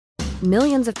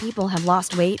Millions of people have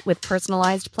lost weight with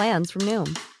personalized plans from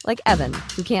Noom. Like Evan,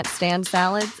 who can't stand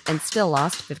salads and still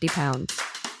lost 50 pounds.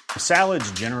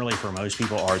 Salads generally for most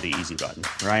people are the easy button,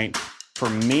 right? For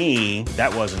me,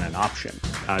 that wasn't an option.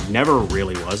 I never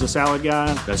really was a salad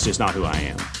guy. That's just not who I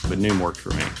am. But Noom worked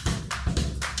for me.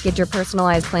 Get your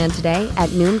personalized plan today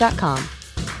at Noom.com.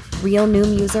 Real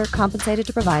Noom user compensated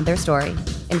to provide their story.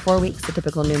 In 4 weeks, the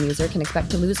typical Noom user can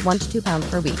expect to lose 1 to 2 pounds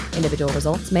per week. Individual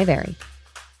results may vary.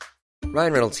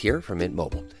 Ryan Reynolds here from Mint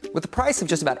Mobile. With the price of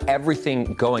just about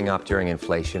everything going up during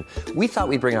inflation, we thought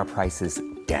we'd bring our prices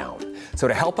down. So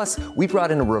to help us, we brought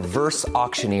in a reverse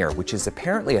auctioneer, which is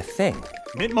apparently a thing.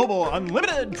 Mint Mobile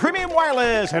Unlimited Premium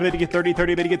Wireless. How to get 30,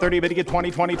 30, bit to get 30, bit to get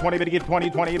 20, 20, 20, bit to get 20,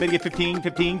 20, bit to get 15,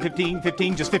 15, 15,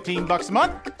 15, just $15 a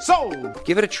month? Sold!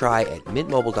 Give it a try at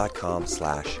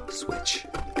mintmobile.com/switch.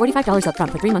 $45 up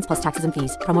front for 3 months plus taxes and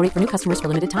fees. Promo rate for new customers for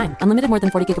limited time. Unlimited more than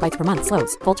 40 gigabytes per month.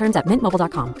 Slows full terms at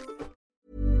mintmobile.com.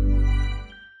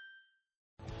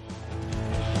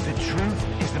 The truth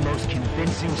is the most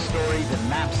convincing story that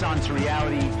maps onto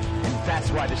reality, and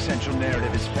that's why the central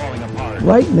narrative is falling apart.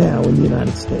 Right now in the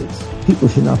United States, people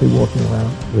should not be walking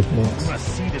around with masks. We must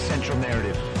see the central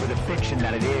narrative for the fiction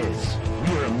that it is.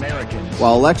 We are Americans.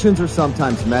 While elections are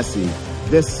sometimes messy,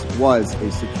 this was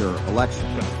a secure election.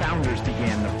 The founders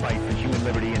began the fight for human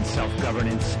liberty and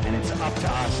self-governance, and it's up to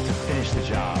us to finish the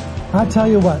job. I tell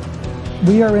you what,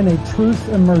 we are in a truth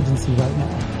emergency right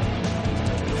now.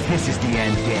 This is the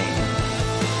end game.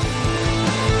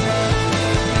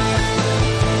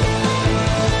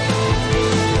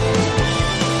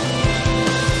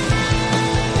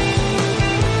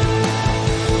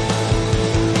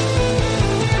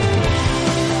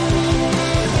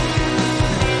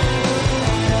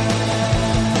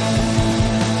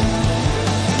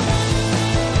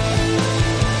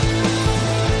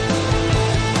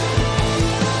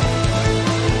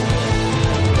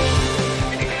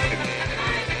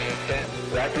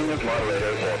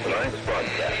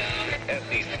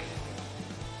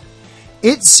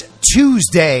 It's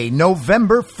Tuesday,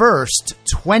 November 1st,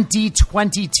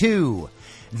 2022,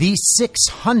 the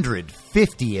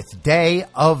 650th day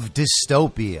of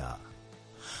dystopia.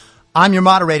 I'm your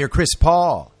moderator, Chris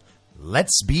Paul.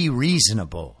 Let's be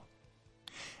reasonable.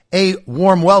 A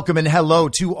warm welcome and hello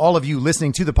to all of you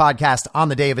listening to the podcast on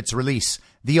the day of its release.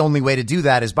 The only way to do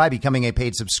that is by becoming a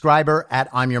paid subscriber at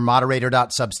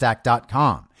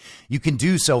imyourmoderator.substack.com. You can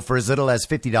do so for as little as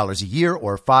 $50 a year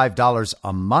or $5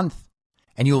 a month.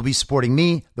 And you will be supporting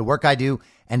me, the work I do,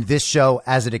 and this show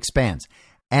as it expands.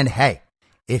 And hey,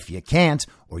 if you can't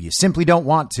or you simply don't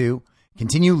want to,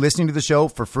 continue listening to the show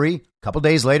for free a couple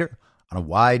days later on a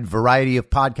wide variety of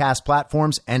podcast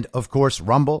platforms and, of course,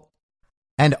 Rumble.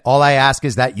 And all I ask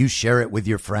is that you share it with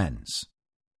your friends.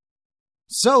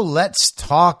 So let's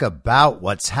talk about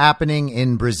what's happening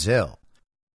in Brazil.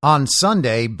 On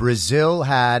Sunday, Brazil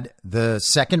had the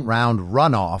second round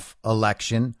runoff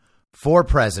election for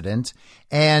president,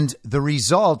 and the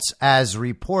results, as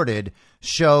reported,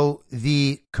 show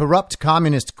the corrupt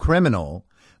communist criminal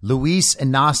Luiz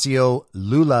Inácio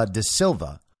Lula da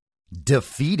Silva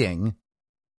defeating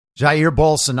Jair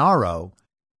Bolsonaro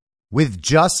with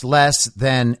just less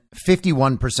than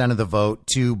 51% of the vote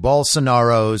to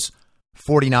Bolsonaro's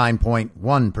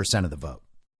 49.1% of the vote.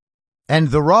 And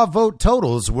the raw vote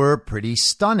totals were pretty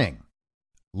stunning.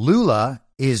 Lula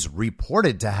is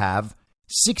reported to have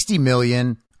 60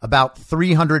 million, about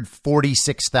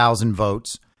 346,000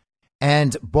 votes,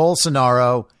 and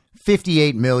Bolsonaro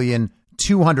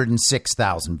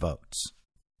 58,206,000 votes.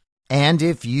 And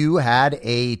if you had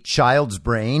a child's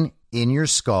brain in your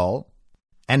skull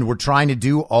and were trying to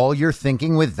do all your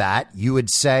thinking with that, you would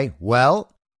say,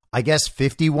 well, I guess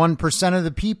 51% of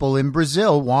the people in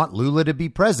Brazil want Lula to be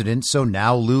president, so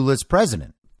now Lula's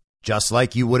president. Just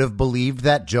like you would have believed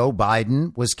that Joe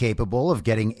Biden was capable of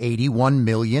getting 81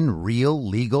 million real,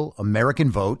 legal American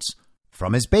votes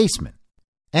from his basement.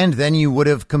 And then you would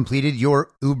have completed your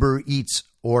Uber Eats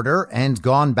order and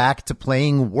gone back to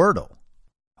playing Wordle,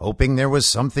 hoping there was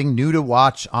something new to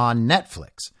watch on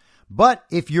Netflix. But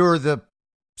if you're the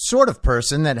sort of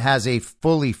person that has a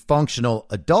fully functional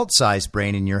adult-sized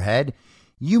brain in your head,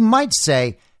 you might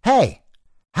say, hey,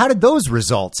 how did those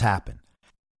results happen?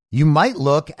 You might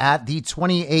look at the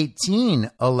 2018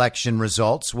 election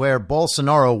results where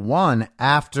Bolsonaro won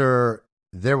after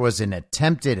there was an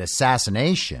attempted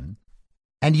assassination,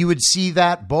 and you would see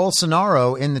that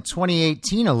Bolsonaro in the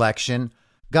 2018 election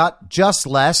got just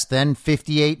less than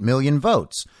 58 million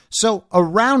votes. So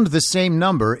around the same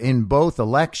number in both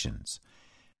elections.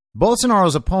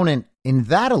 Bolsonaro's opponent in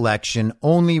that election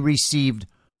only received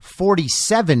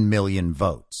 47 million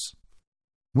votes.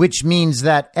 which means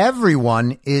that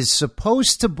everyone is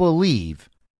supposed to believe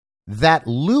that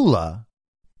Lula,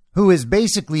 who is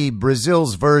basically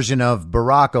Brazil's version of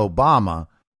Barack Obama,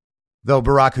 though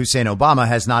Barack Hussein Obama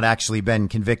has not actually been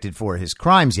convicted for his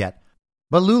crimes yet.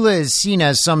 But Lula is seen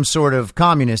as some sort of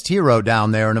communist hero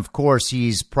down there. And of course,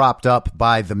 he's propped up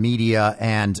by the media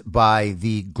and by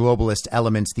the globalist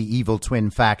elements, the evil twin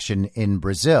faction in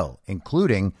Brazil,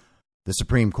 including the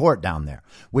Supreme Court down there,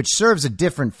 which serves a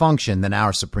different function than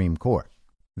our Supreme Court.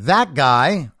 That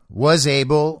guy was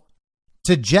able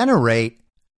to generate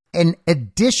an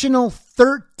additional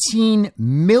 13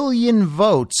 million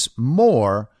votes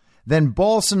more than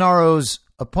Bolsonaro's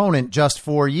opponent just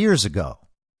 4 years ago.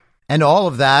 And all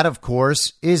of that, of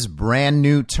course, is brand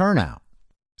new turnout.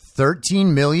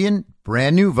 13 million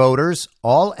brand new voters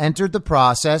all entered the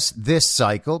process this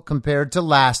cycle compared to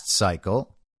last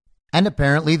cycle. And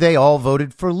apparently they all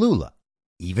voted for Lula,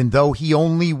 even though he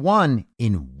only won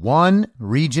in one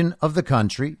region of the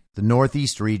country, the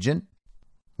Northeast region,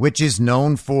 which is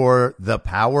known for the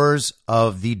powers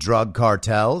of the drug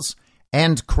cartels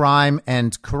and crime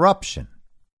and corruption.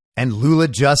 And Lula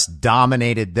just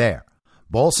dominated there.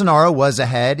 Bolsonaro was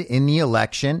ahead in the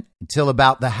election until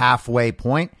about the halfway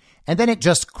point, and then it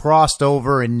just crossed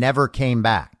over and never came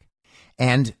back.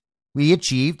 And we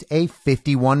achieved a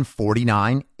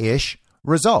 51-49-ish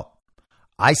result.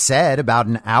 I said about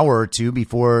an hour or two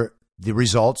before the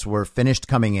results were finished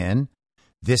coming in,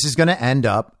 this is going to end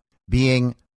up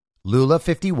being Lula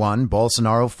 51,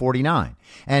 Bolsonaro 49.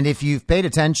 And if you've paid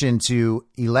attention to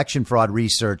election fraud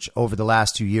research over the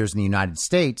last 2 years in the United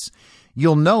States,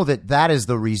 you'll know that that is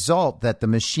the result that the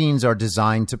machines are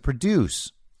designed to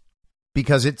produce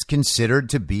because it's considered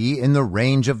to be in the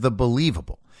range of the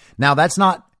believable. Now, that's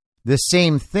not the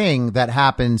same thing that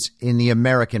happens in the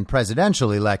American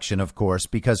presidential election, of course,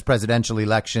 because presidential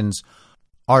elections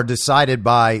are decided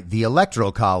by the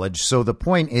Electoral College. So the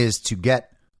point is to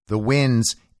get the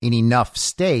wins in enough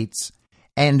states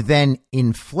and then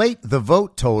inflate the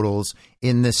vote totals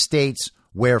in the states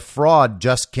where fraud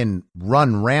just can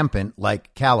run rampant,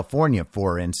 like California,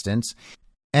 for instance,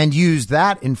 and use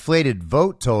that inflated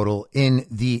vote total in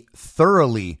the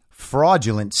thoroughly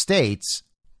fraudulent states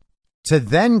to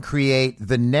then create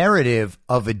the narrative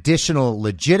of additional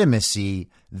legitimacy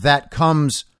that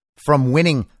comes from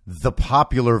winning the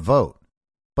popular vote.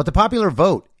 But the popular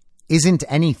vote isn't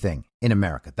anything in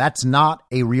America. That's not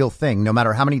a real thing, no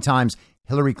matter how many times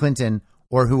Hillary Clinton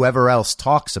or whoever else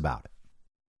talks about it.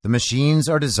 The machines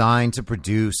are designed to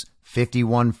produce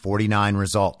 51-49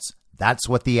 results. That's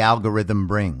what the algorithm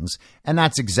brings. And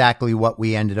that's exactly what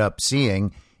we ended up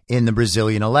seeing in the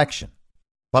Brazilian election.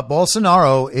 But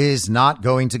Bolsonaro is not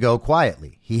going to go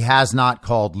quietly. He has not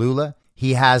called Lula.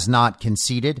 He has not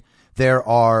conceded. There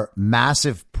are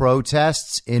massive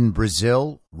protests in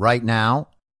Brazil right now.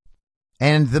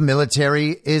 And the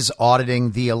military is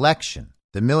auditing the election.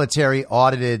 The military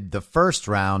audited the first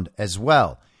round as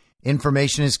well.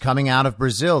 Information is coming out of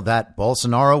Brazil that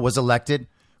Bolsonaro was elected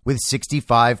with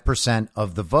 65%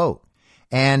 of the vote.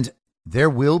 And there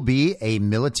will be a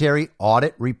military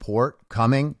audit report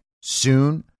coming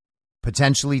soon,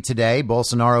 potentially today.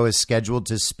 Bolsonaro is scheduled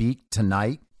to speak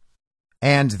tonight.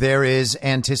 And there is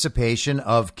anticipation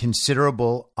of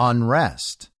considerable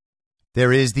unrest.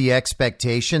 There is the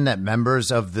expectation that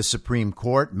members of the Supreme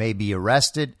Court may be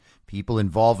arrested. People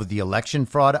involved with the election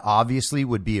fraud obviously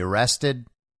would be arrested.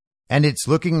 And it's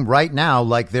looking right now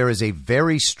like there is a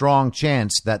very strong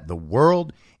chance that the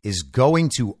world is going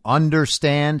to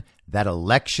understand that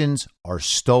elections are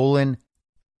stolen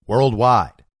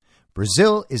worldwide.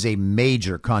 Brazil is a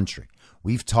major country.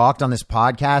 We've talked on this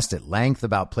podcast at length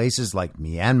about places like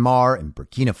Myanmar and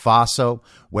Burkina Faso,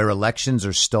 where elections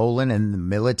are stolen and the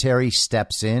military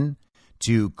steps in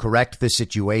to correct the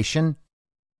situation.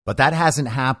 But that hasn't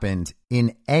happened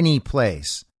in any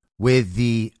place with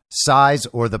the size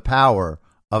or the power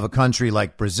of a country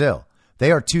like Brazil.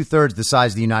 They are 2/3 the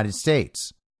size of the United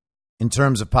States in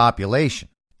terms of population.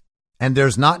 And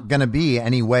there's not going to be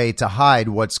any way to hide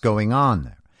what's going on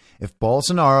there. If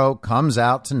Bolsonaro comes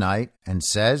out tonight and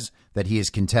says that he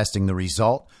is contesting the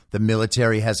result, the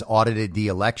military has audited the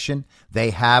election,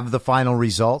 they have the final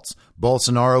results,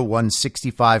 Bolsonaro won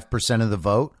 65% of the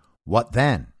vote, what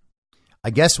then?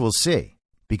 I guess we'll see,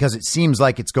 because it seems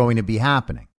like it's going to be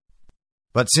happening.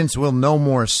 But since we'll know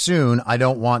more soon, I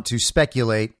don't want to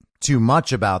speculate too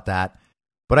much about that.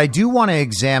 But I do want to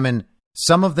examine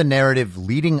some of the narrative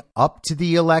leading up to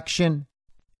the election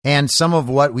and some of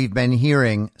what we've been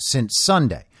hearing since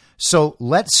Sunday. So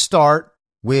let's start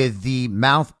with the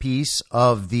mouthpiece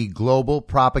of the global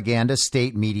propaganda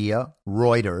state media,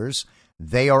 Reuters.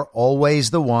 they are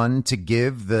always the one to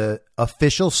give the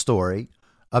official story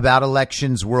about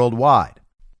elections worldwide.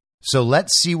 So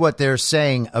let's see what they're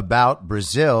saying about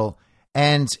Brazil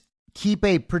and keep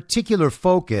a particular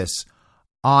focus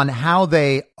on how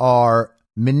they are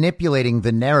manipulating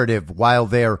the narrative while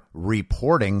they're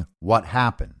reporting what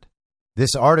happened.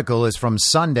 This article is from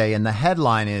Sunday, and the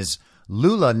headline is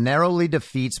Lula narrowly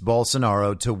defeats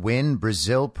Bolsonaro to win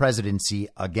Brazil presidency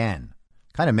again.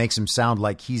 Kind of makes him sound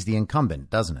like he's the incumbent,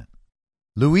 doesn't it?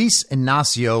 Luiz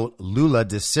Inácio Lula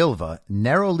da Silva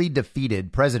narrowly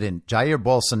defeated President Jair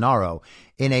Bolsonaro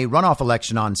in a runoff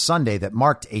election on Sunday that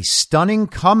marked a stunning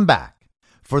comeback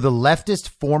for the leftist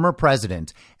former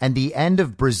president and the end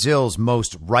of Brazil's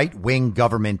most right-wing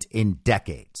government in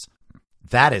decades.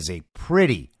 That is a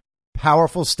pretty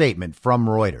powerful statement from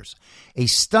Reuters. A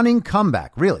stunning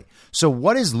comeback, really. So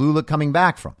what is Lula coming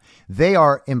back from? They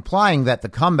are implying that the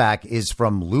comeback is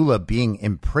from Lula being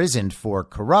imprisoned for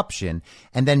corruption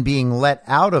and then being let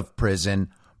out of prison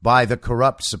by the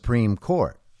corrupt Supreme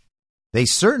Court. They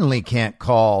certainly can't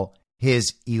call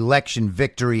his election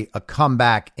victory a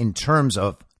comeback in terms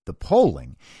of the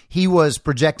polling. He was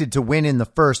projected to win in the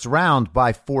first round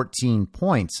by 14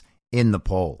 points in the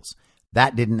polls.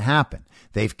 That didn't happen.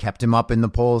 They've kept him up in the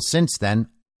polls since then,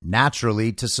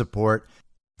 naturally to support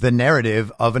the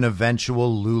narrative of an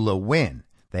eventual Lula win.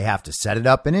 They have to set it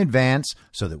up in advance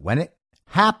so that when it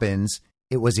happens,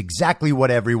 it was exactly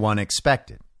what everyone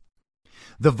expected.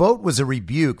 The vote was a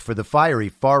rebuke for the fiery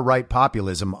far-right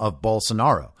populism of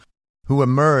Bolsonaro, who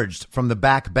emerged from the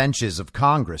backbenches of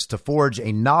Congress to forge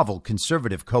a novel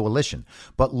conservative coalition,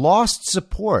 but lost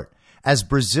support as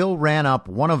Brazil ran up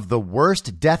one of the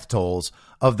worst death tolls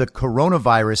of the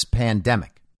coronavirus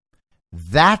pandemic.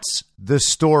 That's the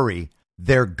story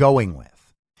they're going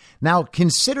with. Now,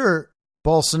 consider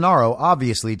Bolsonaro,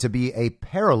 obviously, to be a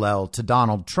parallel to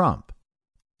Donald Trump.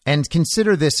 And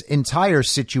consider this entire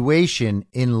situation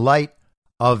in light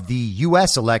of the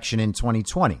U.S. election in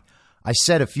 2020. I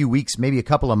said a few weeks, maybe a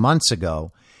couple of months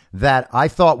ago, that I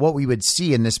thought what we would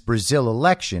see in this Brazil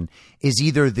election is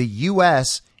either the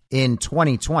U.S. in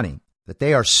 2020, that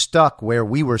they are stuck where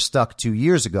we were stuck 2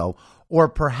 years ago, or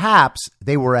perhaps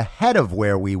they were ahead of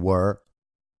where we were,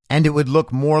 and it would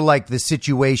look more like the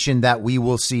situation that we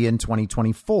will see in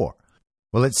 2024.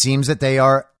 Well, it seems that they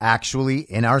are actually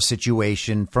in our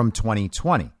situation from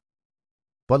 2020.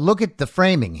 But look at the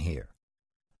framing here.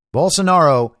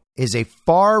 Bolsonaro is a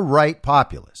far-right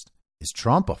populist. Is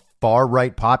Trump a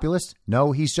far-right populist?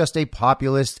 No, he's just a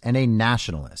populist and a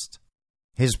nationalist.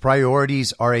 His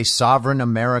priorities are a sovereign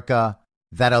America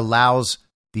that allows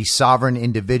the sovereign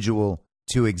individual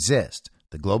to exist.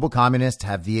 The global communists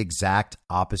have the exact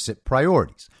opposite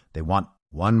priorities. They want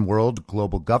one world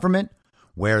global government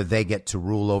where they get to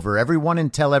rule over everyone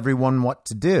and tell everyone what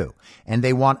to do. And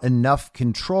they want enough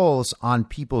controls on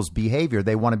people's behavior.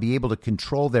 They want to be able to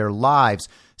control their lives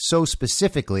so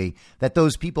specifically that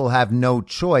those people have no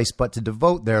choice but to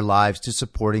devote their lives to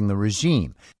supporting the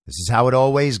regime. This is how it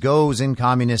always goes in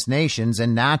communist nations,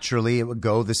 and naturally it would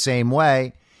go the same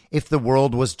way if the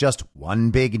world was just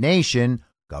one big nation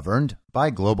governed by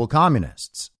global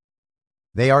communists.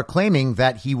 They are claiming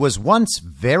that he was once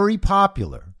very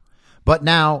popular, but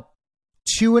now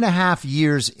 2.5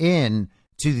 years in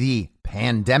to the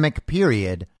pandemic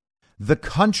period, the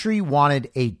country wanted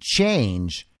a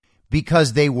change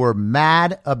because they were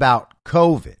mad about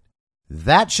COVID.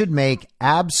 That should make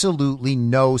absolutely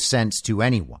no sense to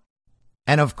anyone.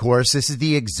 And of course, this is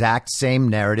the exact same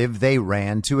narrative they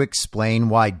ran to explain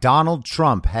why Donald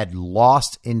Trump had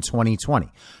lost in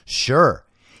 2020. Sure,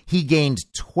 he gained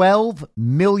 12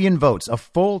 million votes, a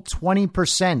full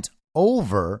 20%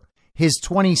 over his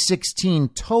 2016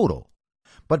 total.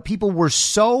 But people were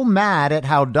so mad at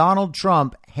how Donald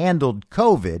Trump handled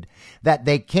COVID that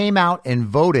they came out and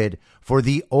voted for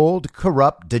the old,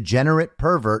 corrupt, degenerate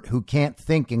pervert who can't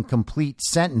think in complete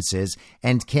sentences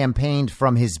and campaigned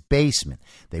from his basement.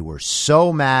 They were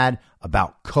so mad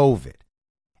about COVID.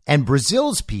 And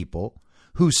Brazil's people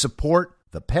who support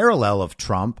the parallel of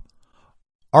Trump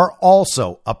are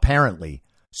also apparently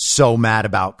so mad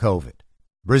about COVID.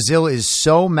 Brazil is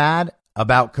so mad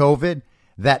about COVID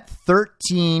that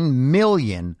 13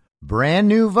 million brand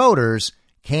new voters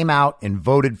came out and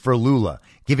voted for Lula,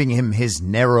 giving him his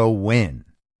narrow win.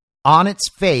 On its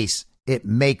face, it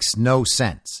makes no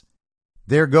sense.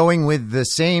 They're going with the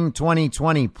same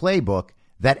 2020 playbook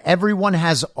that everyone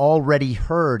has already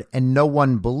heard and no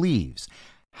one believes.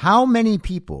 How many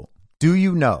people do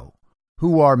you know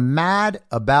who are mad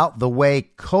about the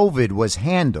way COVID was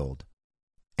handled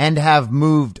and have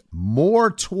moved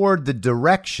more toward the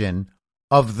direction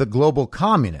of the global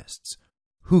communists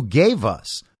who gave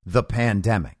us the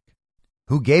pandemic.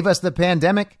 Who gave us the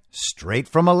pandemic? Straight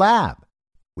from a lab,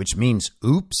 which means,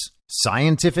 oops,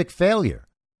 scientific failure.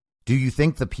 Do you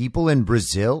think the people in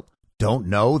Brazil don't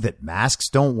know that masks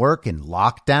don't work and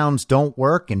lockdowns don't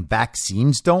work and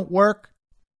vaccines don't work?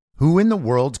 Who in the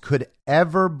world could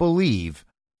ever believe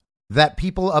that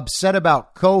people upset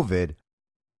about COVID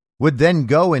would then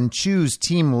go and choose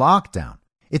team lockdown?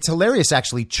 It's hilarious,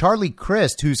 actually. Charlie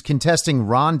Crist, who's contesting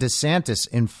Ron DeSantis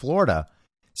in Florida,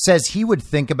 says he would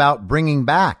think about bringing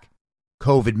back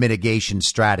COVID mitigation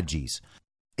strategies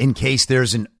in case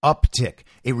there's an uptick,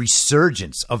 a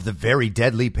resurgence of the very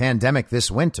deadly pandemic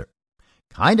this winter.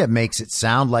 Kind of makes it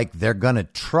sound like they're going to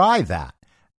try that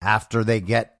after they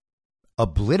get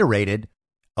obliterated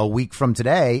a week from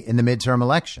today in the midterm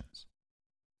elections.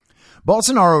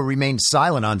 Bolsonaro remained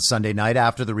silent on Sunday night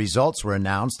after the results were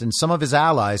announced, and some of his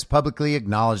allies publicly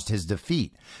acknowledged his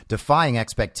defeat, defying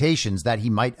expectations that he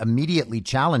might immediately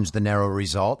challenge the narrow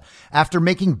result after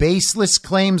making baseless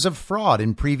claims of fraud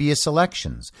in previous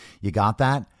elections. You got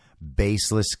that?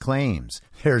 Baseless claims.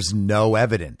 There's no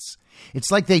evidence. It's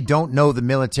like they don't know the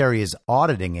military is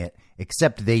auditing it,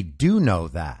 except they do know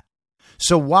that.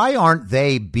 So why aren't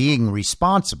they being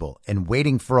responsible and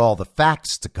waiting for all the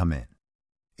facts to come in?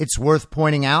 It's worth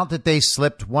pointing out that they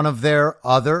slipped one of their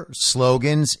other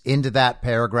slogans into that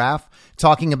paragraph,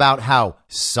 talking about how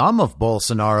some of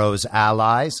Bolsonaro's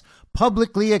allies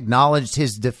publicly acknowledged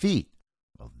his defeat.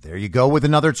 Well, there you go with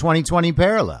another 2020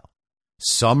 parallel.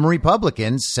 Some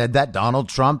Republicans said that Donald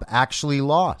Trump actually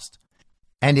lost.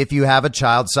 And if you have a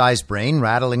child-sized brain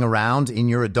rattling around in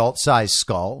your adult-sized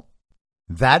skull,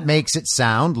 that makes it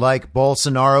sound like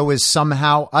Bolsonaro is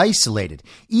somehow isolated.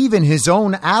 Even his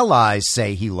own allies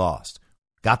say he lost.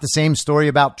 Got the same story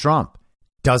about Trump.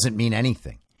 Doesn't mean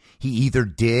anything. He either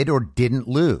did or didn't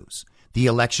lose. The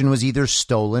election was either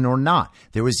stolen or not.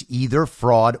 There was either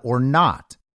fraud or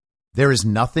not. There is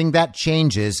nothing that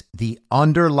changes the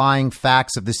underlying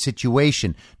facts of the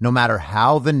situation, no matter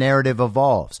how the narrative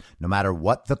evolves, no matter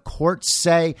what the courts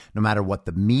say, no matter what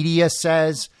the media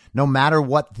says, no matter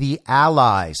what the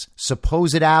allies,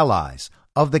 supposed allies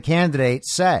of the candidate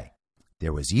say.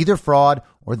 There was either fraud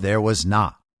or there was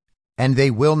not. And they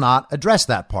will not address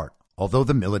that part, although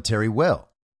the military will.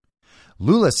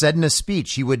 Lula said in a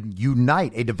speech he would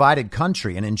unite a divided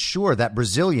country and ensure that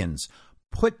Brazilians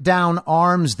put down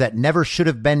arms that never should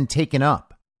have been taken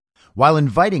up, while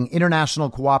inviting international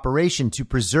cooperation to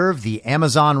preserve the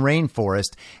Amazon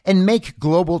rainforest and make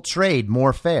global trade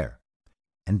more fair.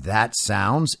 And that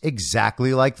sounds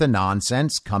exactly like the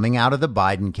nonsense coming out of the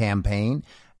Biden campaign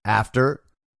after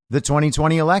the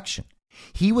 2020 election.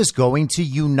 He was going to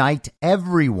unite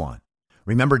everyone.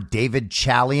 Remember David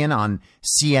Chalian on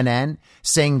CNN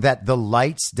saying that the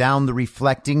lights down the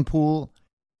reflecting pool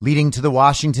leading to the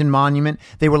Washington Monument,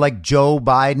 they were like Joe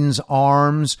Biden's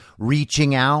arms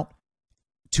reaching out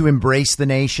to embrace the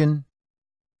nation.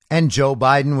 And Joe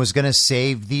Biden was going to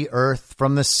save the earth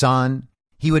from the sun.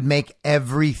 He would make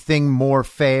everything more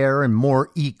fair and more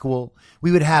equal.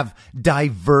 We would have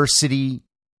diversity.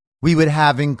 We would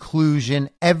have inclusion.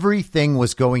 Everything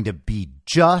was going to be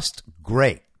just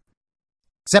great.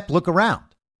 Except look around.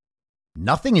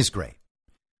 Nothing is great.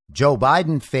 Joe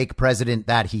Biden, fake president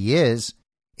that he is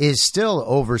still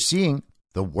overseeing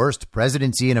the worst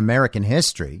presidency in American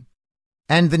history.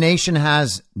 And the nation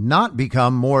has not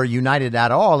become more united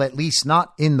at all, at least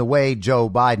not in the way Joe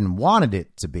Biden wanted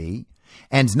it to be,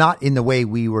 and not in the way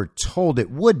we were told it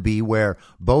would be, where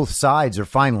both sides are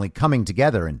finally coming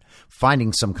together and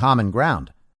finding some common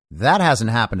ground. That hasn't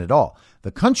happened at all.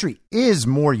 The country is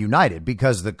more united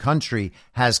because the country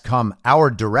has come our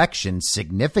direction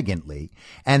significantly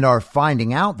and are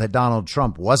finding out that Donald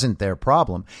Trump wasn't their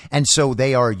problem. And so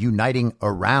they are uniting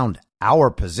around our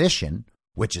position,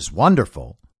 which is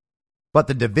wonderful. But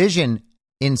the division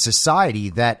in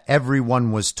society that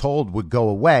everyone was told would go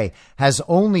away has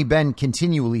only been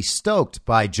continually stoked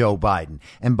by Joe Biden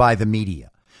and by the media.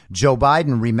 Joe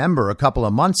Biden, remember, a couple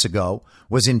of months ago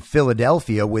was in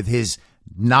Philadelphia with his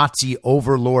Nazi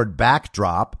overlord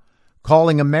backdrop,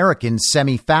 calling Americans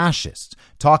semi-fascists,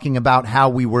 talking about how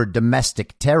we were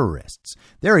domestic terrorists.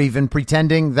 They're even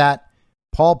pretending that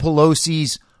Paul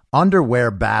Pelosi's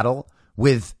underwear battle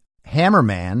with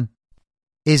Hammerman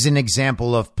is an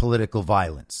example of political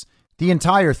violence. The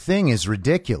entire thing is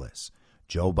ridiculous.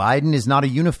 Joe Biden is not a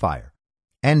unifier,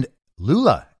 and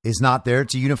Lula is not there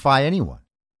to unify anyone.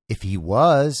 If he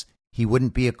was, he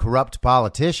wouldn't be a corrupt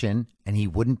politician and he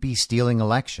wouldn't be stealing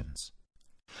elections.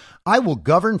 I will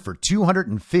govern for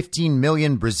 215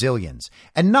 million Brazilians,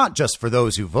 and not just for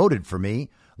those who voted for me,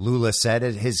 Lula said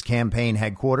at his campaign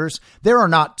headquarters, "There are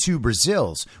not two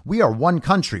Brazils. We are one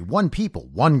country, one people,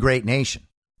 one great nation."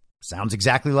 Sounds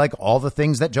exactly like all the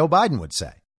things that Joe Biden would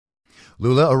say.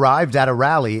 Lula arrived at a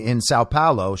rally in Sao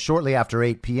Paulo shortly after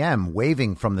 8 p.m.,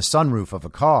 waving from the sunroof of a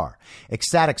car.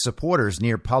 Ecstatic supporters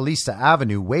near Paulista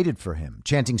Avenue waited for him,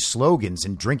 chanting slogans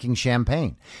and drinking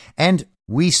champagne. And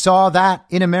we saw that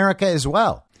in America as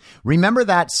well. Remember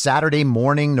that Saturday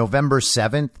morning, November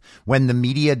 7th, when the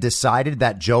media decided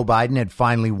that Joe Biden had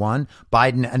finally won?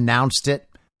 Biden announced it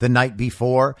the night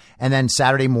before, and then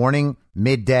Saturday morning,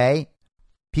 midday,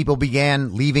 people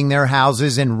began leaving their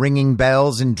houses and ringing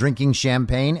bells and drinking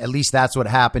champagne. At least that's what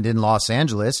happened in Los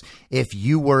Angeles. If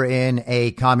you were in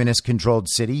a communist-controlled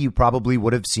city, you probably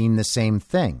would have seen the same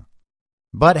thing.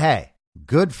 But hey,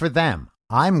 good for them.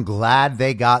 I'm glad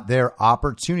they got their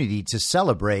opportunity to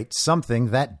celebrate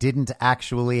something that didn't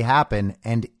actually happen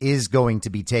and is going to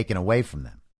be taken away from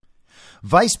them.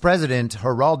 Vice President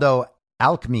Geraldo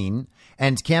Alckmin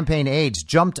and campaign aides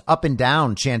jumped up and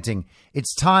down chanting,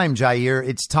 "It's time, Jair,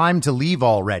 it's time to leave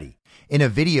already," in a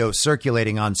video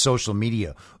circulating on social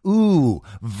media. Ooh,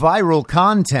 viral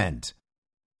content.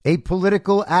 A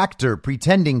political actor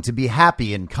pretending to be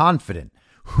happy and confident.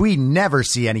 We never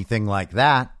see anything like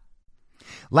that.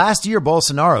 Last year,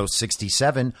 Bolsonaro,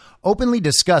 67, openly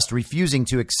discussed refusing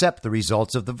to accept the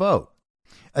results of the vote.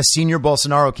 A senior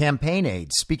Bolsonaro campaign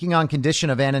aide, speaking on condition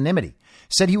of anonymity,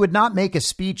 said he would not make a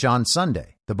speech on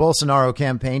Sunday. The Bolsonaro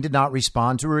campaign did not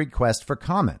respond to a request for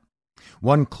comment.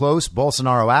 One close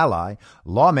Bolsonaro ally,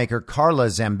 lawmaker Carla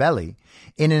Zambelli,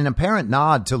 in an apparent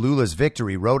nod to Lula's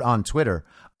victory, wrote on Twitter,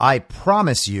 "I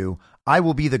promise you, I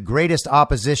will be the greatest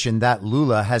opposition that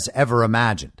Lula has ever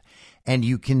imagined." And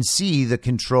you can see the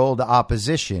controlled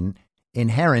opposition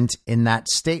inherent in that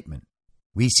statement.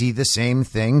 We see the same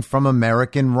thing from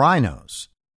American rhinos.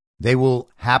 They will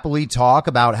happily talk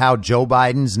about how Joe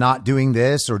Biden's not doing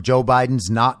this or Joe Biden's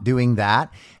not doing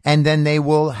that, and then they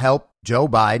will help Joe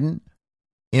Biden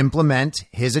implement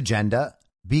his agenda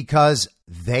because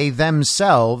they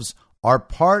themselves are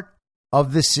part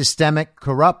of the systemic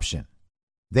corruption.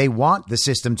 They want the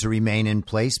system to remain in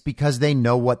place because they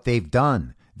know what they've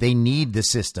done. They need the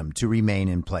system to remain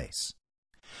in place.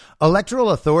 Electoral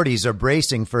authorities are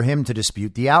bracing for him to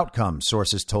dispute the outcome,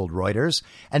 sources told Reuters,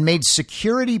 and made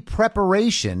security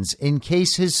preparations in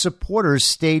case his supporters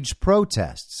stage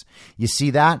protests. You see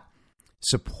that?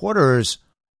 Supporters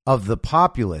of the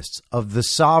populists, of the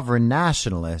sovereign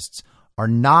nationalists, are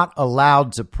not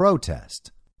allowed to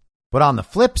protest. But on the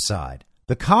flip side,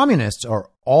 the communists are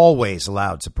always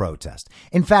allowed to protest.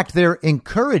 In fact, they're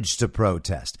encouraged to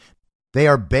protest. They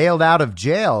are bailed out of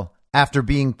jail after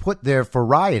being put there for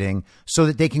rioting so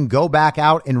that they can go back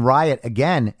out and riot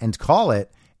again and call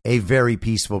it a very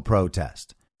peaceful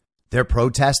protest. Their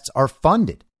protests are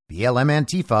funded. BLM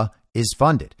Antifa is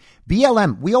funded.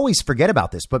 BLM, we always forget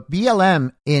about this, but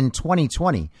BLM in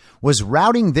 2020 was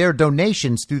routing their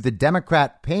donations through the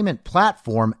Democrat payment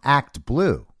platform Act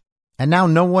Blue. And now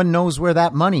no one knows where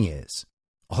that money is.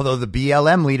 Although the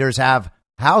BLM leaders have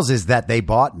houses that they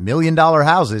bought, $1 million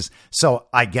houses. So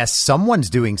I guess someone's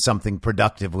doing something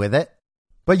productive with it.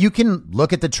 But you can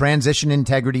look at the Transition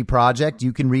Integrity Project.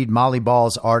 You can read Molly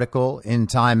Ball's article in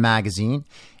Time magazine,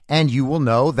 and you will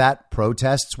know that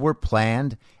protests were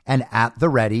planned and at the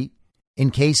ready in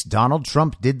case Donald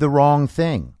Trump did the wrong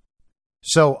thing.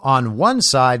 So on one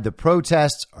side, the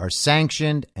protests are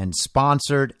sanctioned and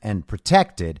sponsored and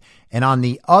protected. And on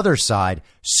the other side,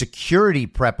 security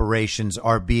preparations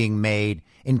are being made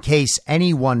in case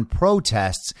anyone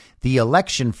protests the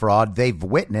election fraud they've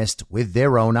witnessed with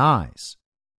their own eyes.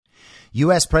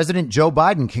 U.S. President Joe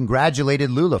Biden congratulated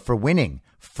Lula for winning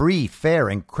free, fair,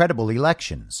 and credible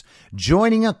elections,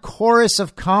 joining a chorus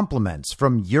of compliments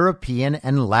from European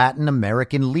and Latin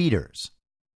American leaders.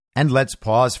 And let's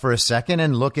pause for a second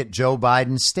and look at Joe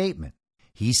Biden's statement.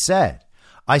 He said,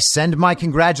 "I send my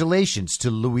congratulations to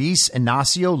Luiz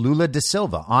Inácio Lula da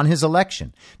Silva on his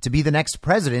election to be the next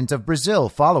president of Brazil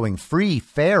following free,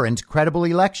 fair, and credible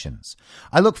elections.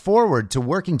 I look forward to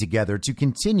working together to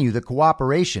continue the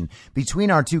cooperation between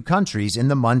our two countries in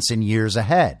the months and years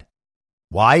ahead."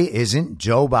 Why isn't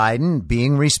Joe Biden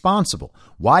being responsible?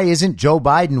 Why isn't Joe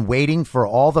Biden waiting for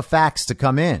all the facts to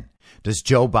come in? Does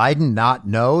Joe Biden not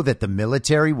know that the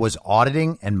military was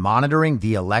auditing and monitoring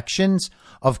the elections?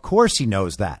 Of course he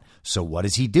knows that. So what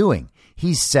is he doing?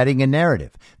 He's setting a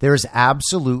narrative. There is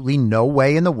absolutely no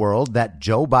way in the world that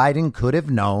Joe Biden could have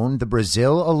known the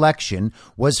Brazil election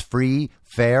was free,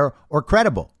 fair, or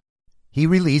credible. He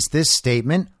released this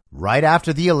statement right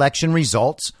after the election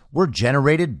results were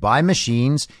generated by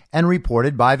machines and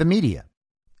reported by the media.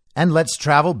 And let's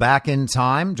travel back in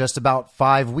time just about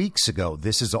 5 weeks ago.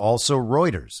 This is also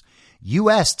Reuters.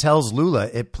 U.S. tells Lula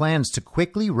it plans to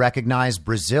quickly recognize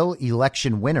Brazil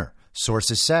election winner,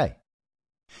 sources say.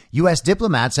 U.S.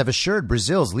 diplomats have assured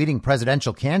Brazil's leading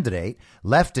presidential candidate,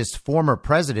 leftist former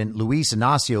President Luiz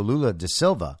Inácio Lula da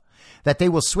Silva, that they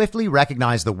will swiftly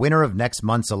recognize the winner of next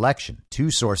month's election, two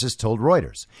sources told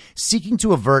Reuters, seeking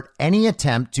to avert any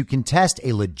attempt to contest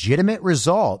a legitimate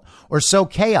result or sow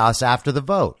chaos after the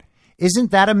vote.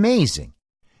 Isn't that amazing?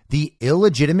 The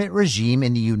illegitimate regime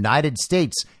in the United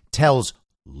States tells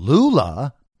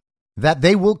Lula that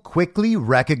they will quickly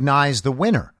recognize the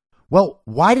winner. Well,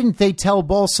 why didn't they tell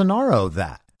Bolsonaro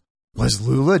that? Was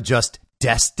Lula just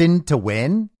destined to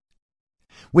win?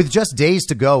 With just days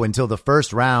to go until the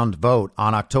first round vote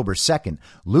on October 2nd,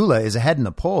 Lula is ahead in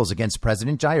the polls against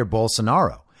President Jair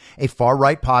Bolsonaro, a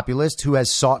far-right populist who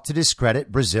has sought to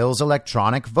discredit Brazil's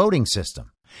electronic voting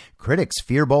system. Critics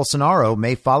fear Bolsonaro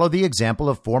may follow the example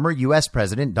of former U.S.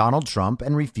 President Donald Trump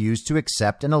and refuse to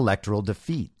accept an electoral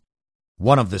defeat.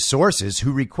 One of the sources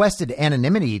who requested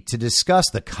anonymity to discuss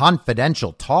the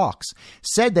confidential talks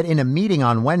said that in a meeting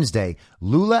on Wednesday,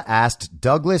 Lula asked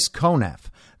Douglas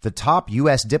Conniff, the top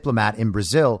U.S. diplomat in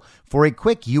Brazil, for a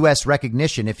quick U.S.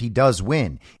 recognition if he does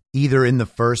win, either in the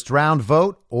first round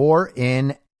vote or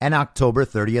in an October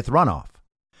 30th runoff.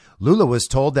 Lula was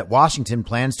told that Washington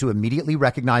plans to immediately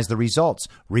recognize the results,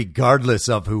 regardless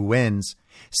of who wins,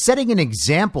 setting an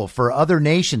example for other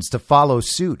nations to follow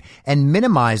suit and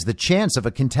minimize the chance of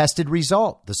a contested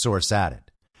result, the source added.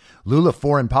 Lula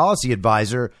foreign policy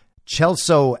advisor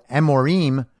Celso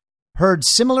Amorim heard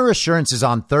similar assurances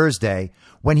on Thursday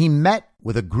when he met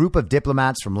with a group of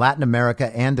diplomats from Latin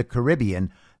America and the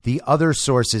Caribbean, the other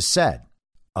sources said.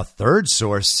 A third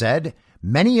source said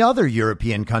many other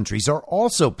European countries are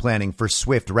also planning for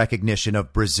swift recognition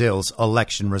of Brazil's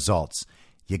election results.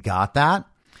 You got that?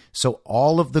 So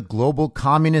all of the global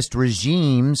communist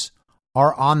regimes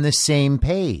are on the same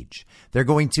page. They're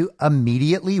going to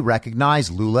immediately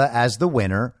recognize Lula as the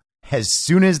winner as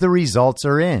soon as the results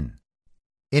are in.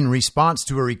 In response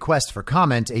to a request for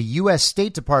comment, a U.S.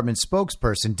 State Department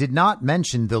spokesperson did not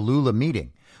mention the Lula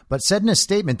meeting, but said in a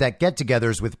statement that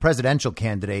get-togethers with presidential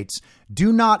candidates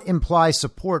do not imply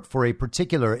support for a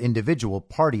particular individual,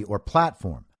 party, or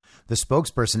platform. The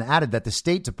spokesperson added that the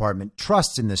State Department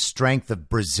trusts in the strength of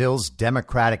Brazil's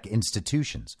democratic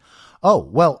institutions. Oh,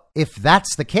 well, if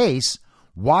that's the case,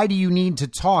 why do you need to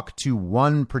talk to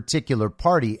one particular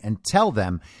party and tell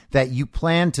them that you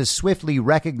plan to swiftly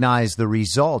recognize the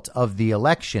result of the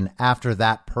election after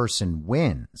that person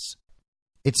wins?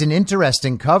 It's an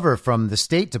interesting cover from the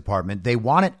State Department. They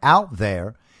want it out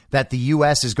there that the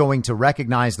U.S. is going to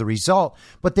recognize the result,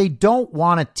 but they don't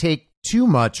want to take too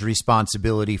much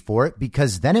responsibility for it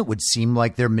because then it would seem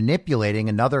like they're manipulating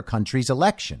another country's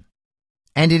election.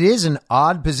 And it is an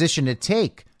odd position to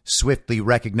take, swiftly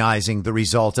recognizing the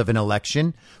result of an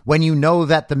election when you know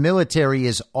that the military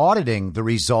is auditing the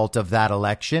result of that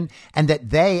election and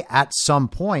that they at some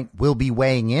point will be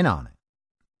weighing in on it.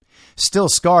 Still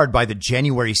scarred by the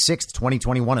January 6,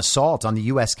 2021 assault on the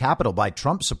U.S. Capitol by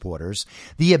Trump supporters,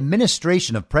 the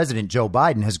administration of President Joe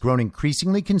Biden has grown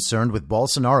increasingly concerned with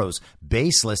Bolsonaro's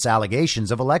baseless allegations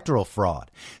of electoral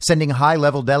fraud, sending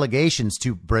high-level delegations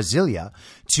to Brasilia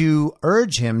to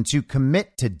urge him to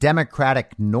commit to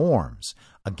democratic norms.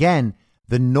 Again,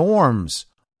 the norms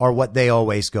are what they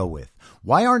always go with.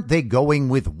 Why aren't they going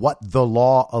with what the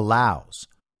law allows?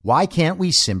 Why can't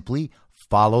we simply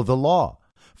follow the law?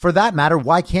 For that matter,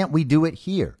 why can't we do it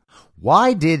here?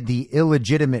 Why did the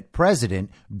illegitimate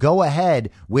president go ahead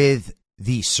with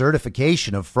the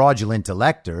certification of fraudulent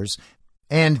electors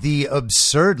and the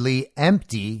absurdly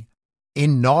empty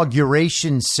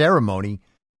inauguration ceremony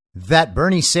that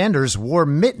Bernie Sanders wore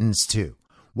mittens to?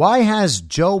 Why has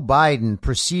Joe Biden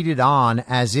proceeded on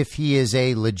as if he is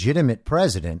a legitimate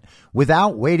president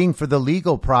without waiting for the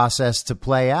legal process to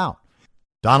play out?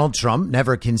 Donald Trump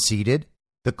never conceded.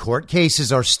 The court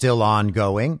cases are still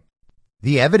ongoing.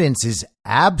 The evidence is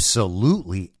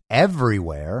absolutely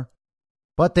everywhere,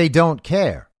 but they don't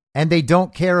care. And they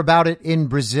don't care about it in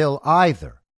Brazil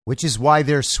either, which is why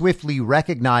they're swiftly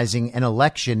recognizing an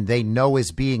election they know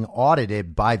is being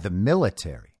audited by the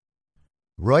military.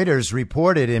 Reuters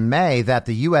reported in May that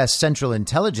the U.S. Central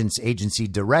Intelligence Agency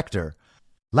director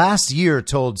last year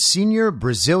told senior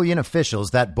Brazilian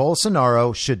officials that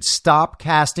Bolsonaro should stop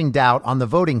casting doubt on the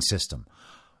voting system.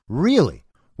 Really?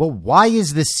 Well, why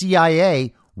is the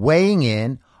CIA weighing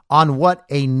in on what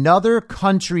another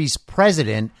country's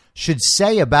president should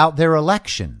say about their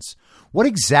elections? What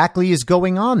exactly is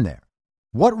going on there?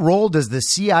 What role does the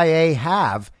CIA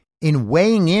have in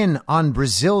weighing in on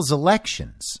Brazil's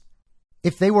elections?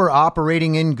 If they were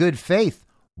operating in good faith,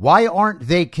 why aren't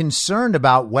they concerned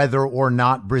about whether or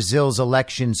not Brazil's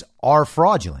elections are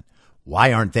fraudulent?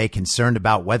 Why aren't they concerned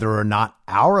about whether or not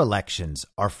our elections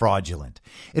are fraudulent?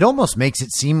 It almost makes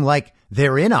it seem like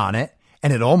they're in on it,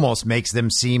 and it almost makes them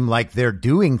seem like they're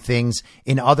doing things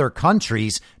in other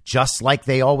countries just like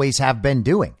they always have been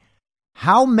doing.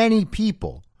 How many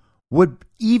people would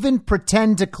even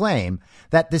pretend to claim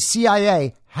that the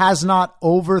CIA has not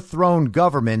overthrown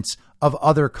governments of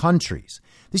other countries?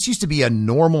 This used to be a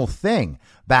normal thing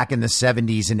back in the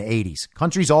 70s and 80s.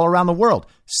 Countries all around the world,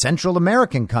 Central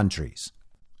American countries,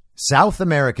 South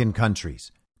American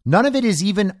countries. None of it is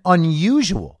even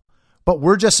unusual, but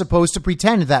we're just supposed to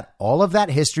pretend that all of that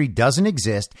history doesn't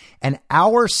exist and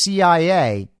our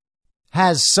CIA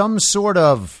has some sort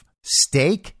of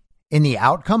stake in the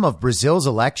outcome of Brazil's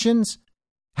elections,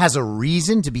 has a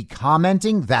reason to be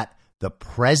commenting that the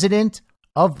president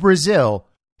of Brazil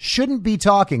shouldn't be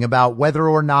talking about whether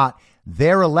or not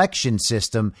their election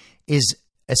system is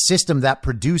a system that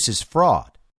produces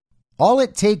fraud. All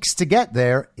it takes to get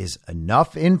there is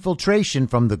enough infiltration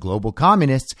from the global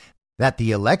communists that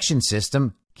the election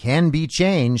system can be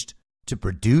changed to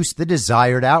produce the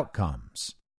desired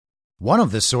outcomes. One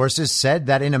of the sources said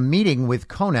that in a meeting with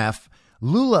CONEF,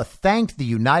 Lula thanked the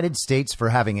United States for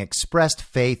having expressed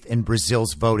faith in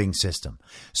Brazil's voting system.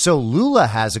 So Lula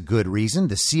has a good reason,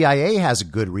 the CIA has a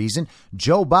good reason,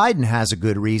 Joe Biden has a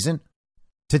good reason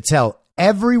to tell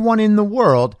everyone in the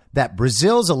world that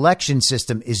Brazil's election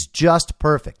system is just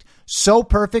perfect. So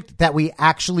perfect that we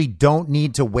actually don't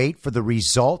need to wait for the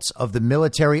results of the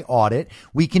military audit.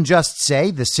 We can just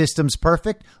say the system's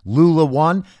perfect, Lula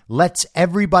won, let's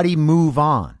everybody move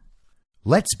on.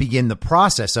 Let's begin the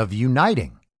process of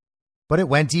uniting. But it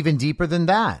went even deeper than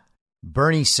that.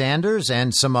 Bernie Sanders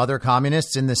and some other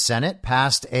communists in the Senate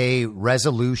passed a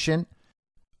resolution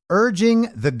urging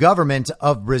the government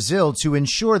of Brazil to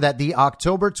ensure that the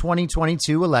October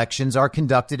 2022 elections are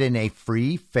conducted in a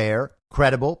free, fair,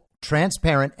 credible,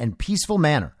 transparent, and peaceful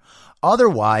manner.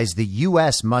 Otherwise, the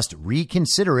U.S. must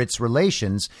reconsider its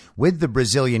relations with the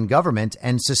Brazilian government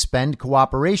and suspend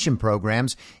cooperation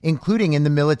programs, including in the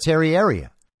military area.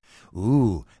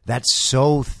 Ooh, that's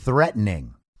so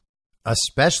threatening,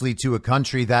 especially to a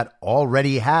country that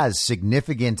already has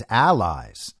significant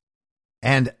allies,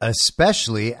 and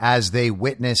especially as they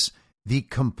witness the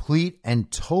complete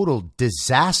and total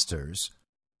disasters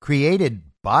created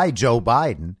by Joe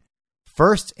Biden,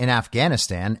 first in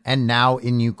Afghanistan and now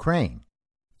in Ukraine.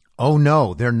 Oh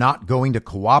no, they're not going to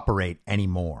cooperate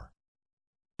anymore.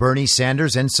 Bernie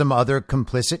Sanders and some other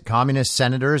complicit communist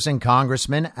senators and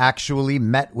congressmen actually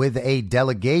met with a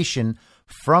delegation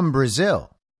from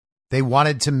Brazil. They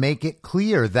wanted to make it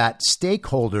clear that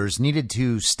stakeholders needed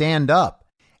to stand up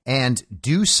and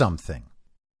do something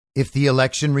if the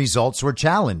election results were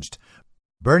challenged.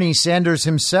 Bernie Sanders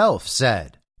himself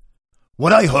said,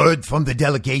 "What I heard from the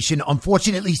delegation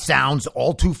unfortunately sounds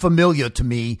all too familiar to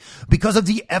me because of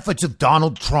the efforts of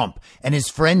Donald Trump and his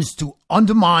friends to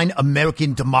undermine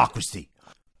American democracy.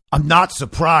 I'm not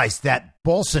surprised that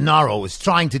Bolsonaro is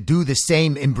trying to do the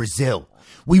same in Brazil.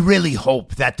 We really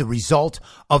hope that the result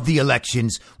of the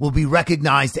elections will be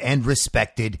recognized and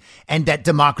respected, and that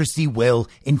democracy will,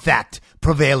 in fact,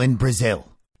 prevail in Brazil."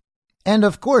 And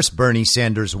of course, Bernie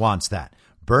Sanders wants that.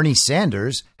 Bernie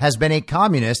Sanders has been a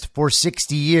communist for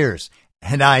 60 years.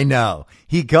 And I know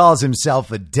he calls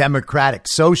himself a democratic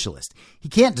socialist. He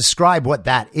can't describe what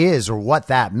that is or what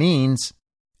that means.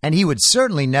 And he would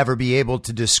certainly never be able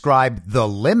to describe the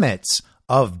limits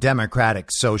of democratic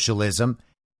socialism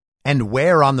and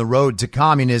where on the road to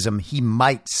communism he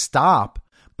might stop.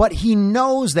 But he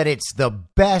knows that it's the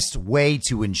best way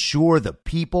to ensure the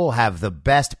people have the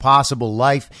best possible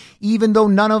life, even though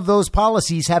none of those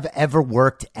policies have ever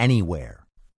worked anywhere.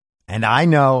 And I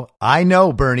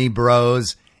know, Bernie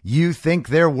Bros, you think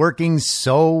they're working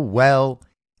so well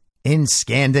in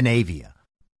Scandinavia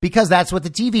because that's what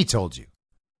the TV told you.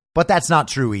 But that's not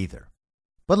true either.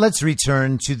 But let's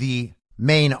return to the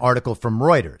main article from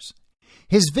Reuters.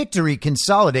 His victory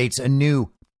consolidates a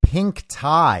new pink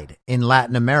tide in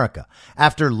Latin America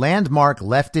after landmark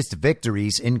leftist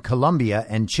victories in Colombia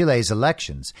and Chile's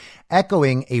elections,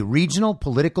 echoing a regional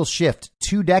political shift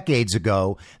 2 decades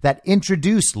ago that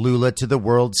introduced Lula to the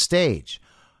world stage.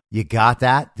 You got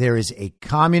that? There is a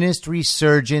communist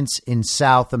resurgence in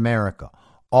South America.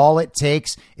 All it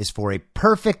takes is for a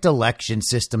perfect election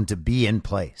system to be in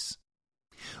place.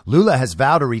 Lula has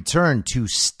vowed a return to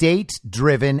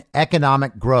state-driven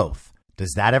economic growth.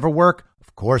 Does that ever work?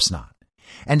 Of course not.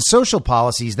 And social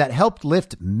policies that helped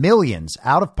lift millions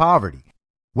out of poverty.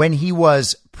 when he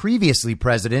was previously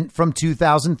president from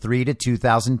 2003 to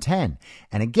 2010.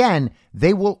 And again,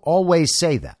 they will always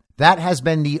say that. That has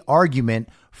been the argument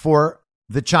for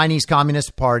the Chinese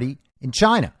Communist Party in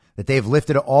China, that they've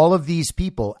lifted all of these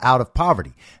people out of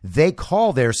poverty. They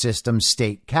call their system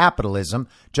state capitalism,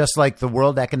 just like the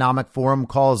World Economic Forum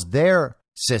calls their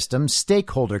system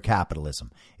stakeholder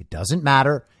capitalism. It doesn't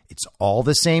matter. It's all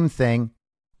the same thing.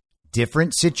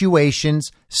 Different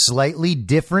situations, slightly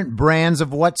different brands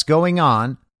of what's going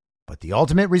on, but the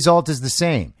ultimate result is the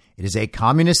same. It is a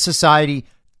communist society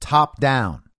top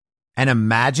down, an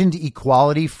imagined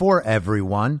equality for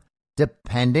everyone,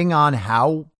 depending on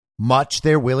how much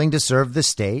they're willing to serve the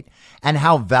state and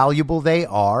how valuable they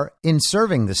are in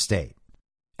serving the state.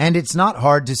 And it's not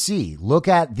hard to see. Look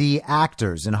at the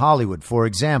actors in Hollywood, for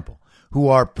example, who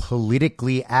are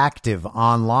politically active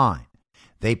online.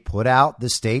 They put out the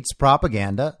state's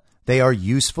propaganda. They are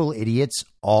useful idiots,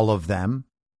 all of them,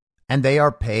 and they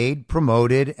are paid,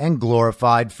 promoted, and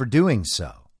glorified for doing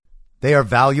so. They are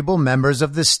valuable members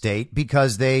of the state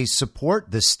because they support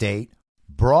the state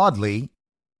broadly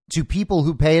to people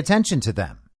who pay attention to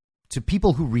them, to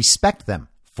people who respect them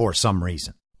for some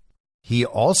reason. He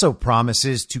also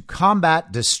promises to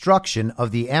combat destruction of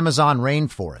the Amazon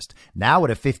rainforest, now at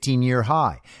a 15-year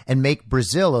high, and make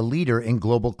Brazil a leader in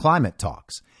global climate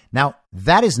talks. Now,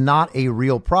 that is not a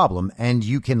real problem, and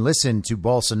you can listen to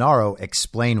Bolsonaro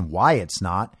explain why it's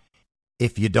not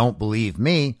if you don't believe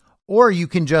me, or you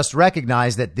can just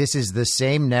recognize that this is the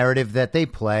same narrative that they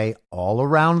play all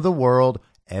around the world.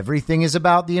 Everything is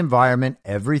about the environment.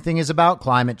 Everything is about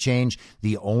climate change.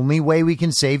 The only way we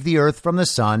can save the earth from the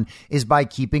sun is by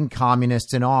keeping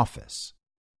communists in office.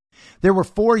 There were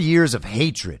 4 years of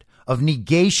hatred, of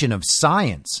negation of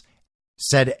science,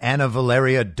 said Ana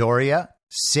Valeria Doria,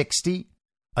 60,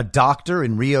 a doctor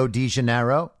in Rio de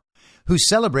Janeiro, who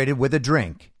celebrated with a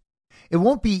drink. It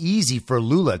won't be easy for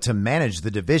Lula to manage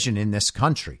the division in this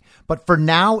country, but for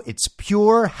now, it's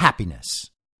pure happiness.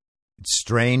 It's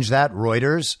strange that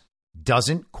Reuters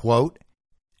doesn't quote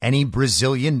any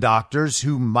Brazilian doctors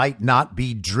who might not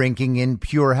be drinking in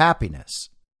pure happiness.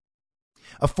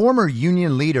 A former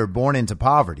union leader born into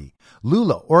poverty,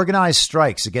 Lula organized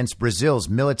strikes against Brazil's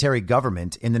military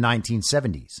government in the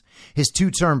 1970s. His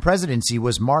two-term presidency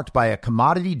was marked by a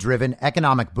commodity-driven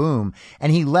economic boom,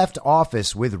 and he left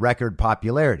office with record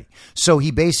popularity. So he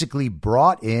basically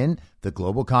brought in the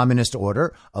global communist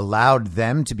order, allowed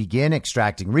them to begin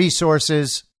extracting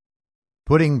resources,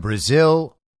 putting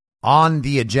Brazil on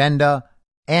the agenda,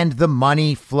 and the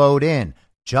money flowed in,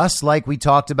 just like we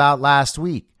talked about last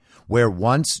week, where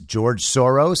once George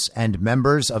Soros and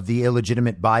members of the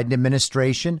illegitimate Biden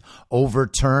administration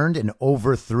overturned and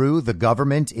overthrew the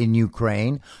government in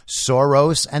Ukraine,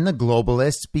 Soros and the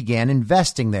globalists began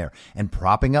investing there and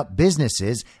propping up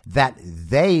businesses that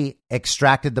they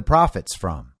extracted the profits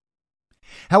from.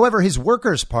 However, his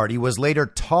Workers' Party was later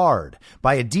tarred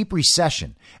by a deep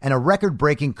recession and a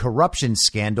record-breaking corruption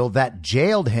scandal that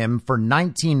jailed him for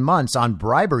 19 months on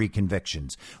bribery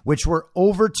convictions, which were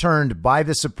overturned by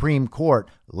the Supreme Court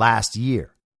last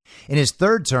year. In his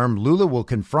third term, Lula will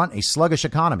confront a sluggish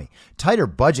economy, tighter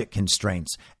budget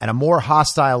constraints, and a more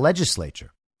hostile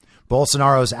legislature.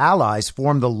 Bolsonaro's allies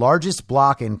formed the largest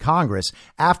bloc in Congress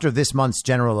after this month's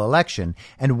general election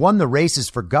and won the races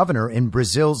for governor in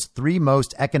Brazil's three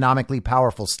most economically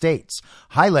powerful states,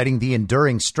 highlighting the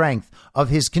enduring strength of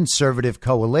his conservative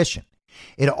coalition.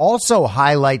 It also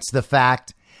highlights the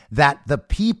fact that the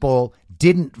people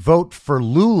didn't vote for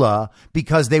Lula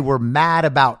because they were mad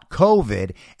about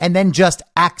COVID and then just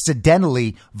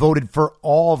accidentally voted for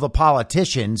all the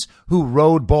politicians who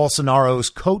rode Bolsonaro's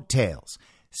coattails.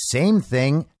 Same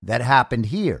thing that happened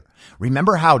here.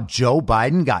 Remember how Joe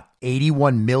Biden got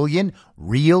 81 million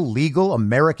real legal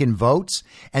American votes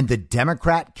and the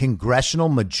Democrat congressional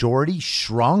majority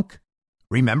shrunk?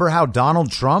 Remember how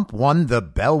Donald Trump won the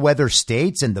bellwether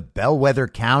states and the bellwether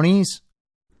counties?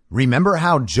 Remember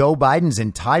how Joe Biden's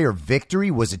entire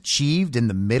victory was achieved in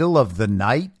the middle of the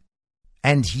night?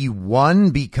 And he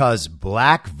won because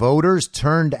black voters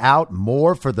turned out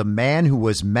more for the man who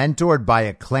was mentored by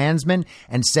a Klansman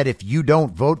and said, if you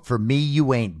don't vote for me,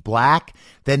 you ain't black,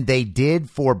 than they did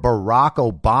for Barack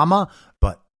Obama,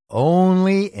 but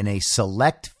only in a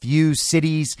select few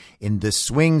cities in the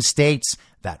swing states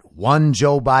that won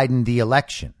Joe Biden the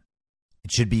election.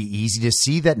 It should be easy to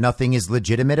see that nothing is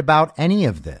legitimate about any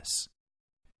of this.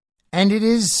 And it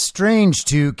is strange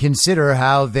to consider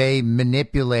how they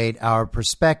manipulate our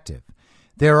perspective.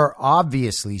 There are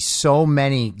obviously so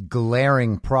many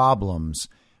glaring problems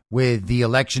with the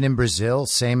election in Brazil,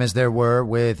 same as there were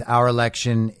with our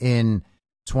election in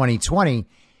 2020.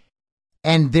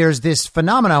 And there's this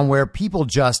phenomenon where people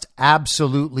just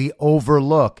absolutely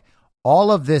overlook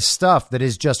all of this stuff that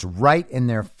is just right in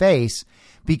their face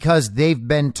because they've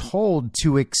been told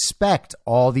to expect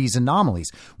all these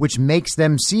anomalies, which makes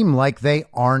them seem like they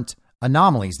aren't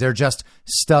anomalies. They're just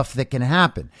stuff that can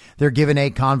happen. They're given a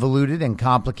convoluted and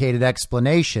complicated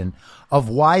explanation of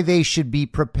why they should be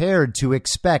prepared to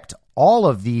expect all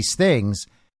of these things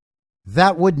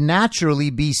that would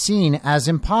naturally be seen as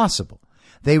impossible.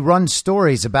 They run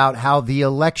stories about how the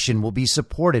election will be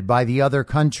supported by the other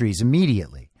countries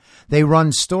immediately. They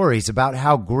run stories about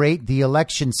how great the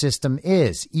election system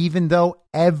is, even though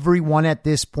everyone at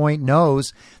this point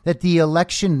knows that the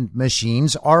election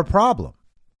machines are a problem.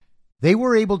 They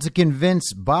were able to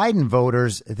convince Biden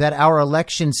voters that our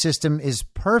election system is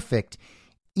perfect,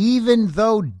 even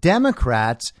though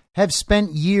Democrats have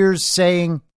spent years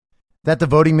saying that the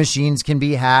voting machines can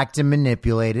be hacked and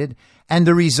manipulated and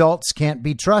the results can't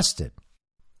be trusted.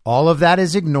 All of that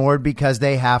is ignored because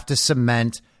they have to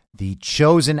cement the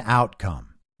chosen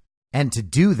outcome. And to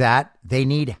do that, they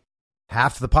need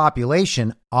half the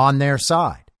population on their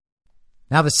side.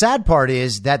 Now, the sad part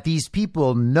is that these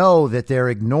people know that they're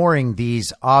ignoring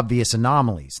these obvious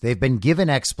anomalies. They've been given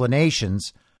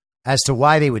explanations as to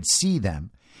why they would see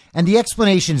them. And the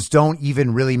explanations don't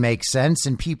even really make sense.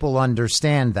 And people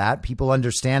understand that. People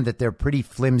understand that they're pretty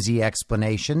flimsy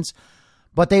explanations.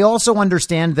 But they also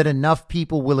understand that enough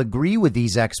people will agree with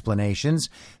these explanations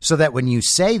so that when you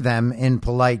say them in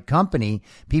polite company,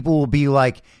 people will be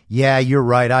like, yeah, you're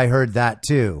right. I heard that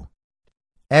too.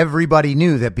 Everybody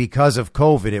knew that because of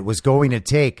COVID, it was going to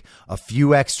take a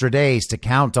few extra days to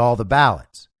count all the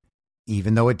ballots,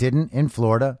 even though it didn't in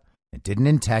Florida, it didn't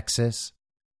in Texas,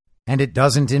 and it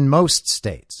doesn't in most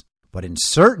states. But in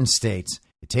certain states,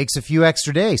 it takes a few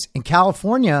extra days. In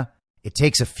California, it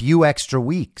takes a few extra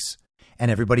weeks. And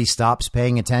everybody stops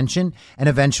paying attention. And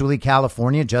eventually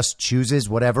California just chooses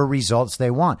whatever results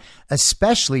they want,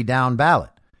 especially down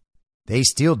ballot. They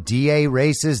steal DA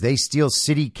races. They steal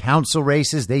city council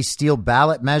races. They steal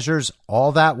ballot measures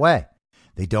all that way.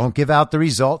 They don't give out the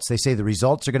results. They say the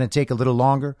results are going to take a little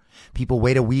longer. People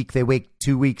wait a week. They wait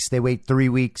 2 weeks. They wait 3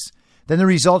 weeks. Then the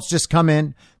results just come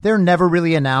in. They're never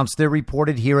really announced. They're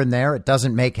reported here and there. It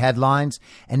doesn't make headlines.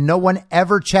 And no one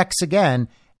ever checks again.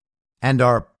 And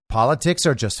our politics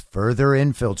are just further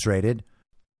infiltrated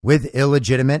with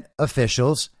illegitimate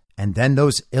officials. And then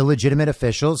those illegitimate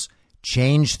officials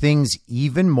change things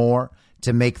even more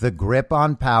to make the grip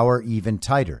on power even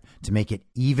tighter, to make it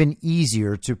even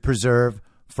easier to preserve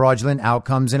fraudulent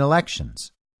outcomes in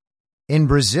elections. In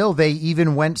Brazil, they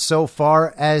even went so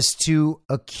far as to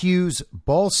accuse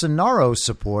Bolsonaro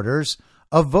supporters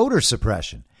of voter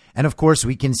suppression. And of course,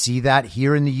 we can see that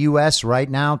here in the U.S. right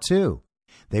now, too.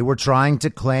 They were trying to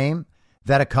claim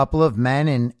that a couple of men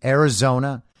in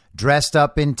Arizona dressed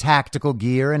up in tactical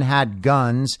gear and had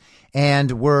guns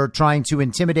and were trying to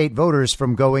intimidate voters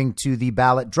from going to the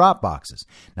ballot drop boxes.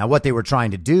 Now, what they were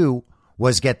trying to do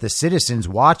was get the citizens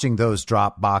watching those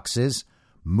drop boxes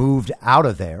moved out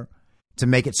of there to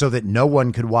make it so that no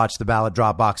one could watch the ballot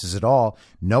drop boxes at all.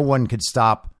 No one could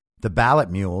stop the ballot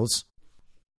mules.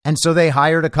 And so they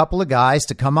hired a couple of guys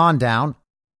to come on down,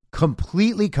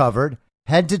 completely covered,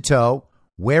 head to toe,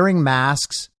 wearing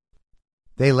masks.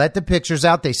 They let the pictures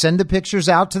out. They send the pictures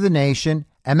out to the nation.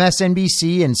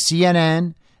 MSNBC and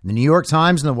CNN, the New York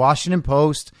Times and the Washington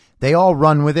Post, they all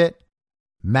run with it.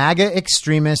 MAGA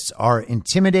extremists are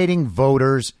intimidating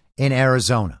voters in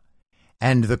Arizona.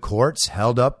 And the courts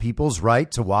held up people's right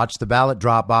to watch the ballot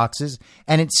drop boxes.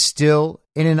 And it's still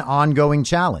in an ongoing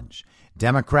challenge.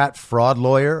 Democrat fraud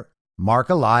lawyer Mark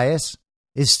Elias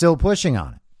is still pushing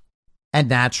on it. And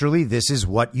naturally, this is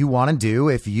what you want to do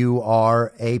if you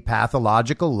are a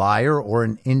pathological liar or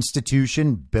an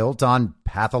institution built on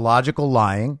pathological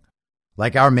lying,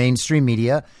 like our mainstream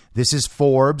media. This is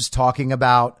Forbes talking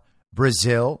about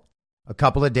Brazil a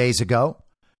couple of days ago.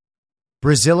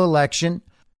 Brazil election,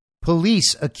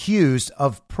 police accused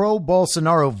of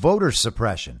pro-Bolsonaro voter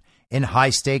suppression in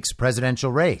high-stakes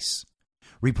presidential race.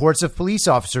 Reports of police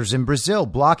officers in Brazil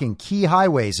blocking key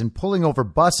highways and pulling over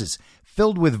buses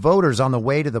filled with voters on the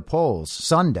way to the polls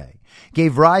Sunday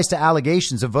gave rise to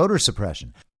allegations of voter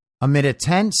suppression amid a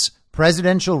tense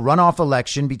presidential runoff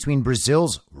election between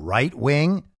Brazil's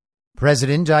right-wing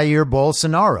President Jair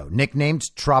Bolsonaro,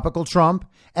 nicknamed Tropical Trump,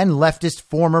 and leftist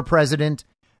former President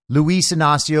Luiz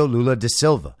Inácio Lula da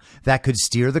Silva, that could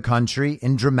steer the country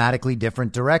in dramatically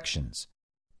different directions.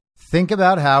 Think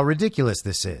about how ridiculous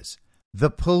this is. The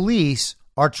police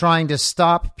are trying to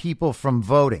stop people from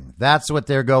voting. That's what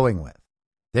they're going with.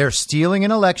 They're stealing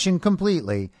an election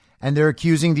completely, and they're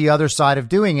accusing the other side of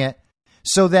doing it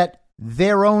so that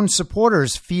their own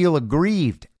supporters feel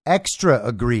aggrieved, extra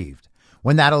aggrieved,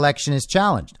 when that election is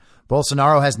challenged.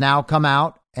 Bolsonaro has now come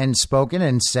out and spoken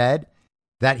and said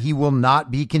that he will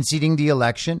not be conceding the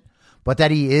election, but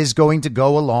that he is going to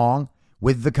go along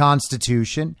with the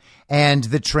Constitution, and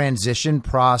the transition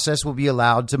process will be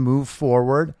allowed to move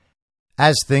forward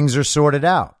as things are sorted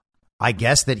out. I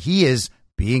guess that he is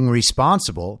being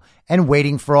responsible and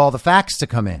waiting for all the facts to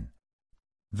come in.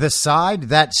 The side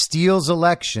that steals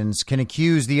elections can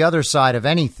accuse the other side of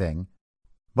anything,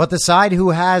 but the side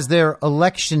who has their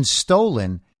election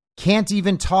stolen can't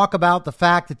even talk about the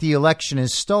fact that the election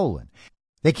is stolen.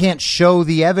 They can't show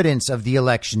the evidence of the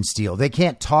election steal. They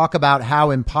can't talk about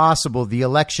how impossible the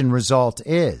election result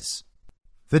is.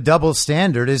 The double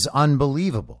standard is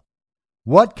unbelievable.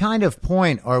 What kind of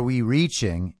point are we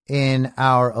reaching in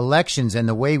our elections and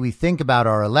the way we think about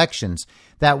our elections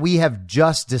that we have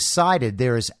just decided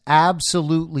there is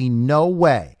absolutely no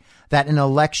way that an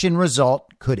election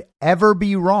result could ever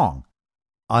be wrong,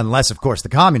 unless, of course, the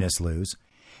communists lose,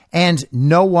 and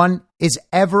no one is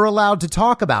ever allowed to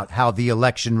talk about how the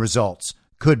election results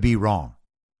could be wrong,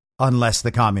 unless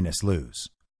the communists lose.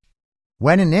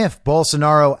 When and if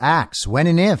Bolsonaro acts, when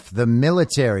and if the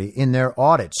military in their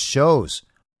audits shows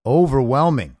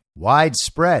overwhelming,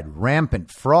 widespread, rampant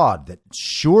fraud that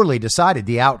surely decided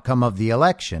the outcome of the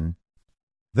election,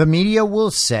 the media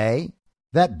will say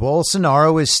that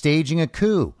Bolsonaro is staging a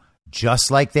coup,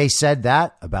 just like they said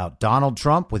that about Donald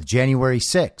Trump with January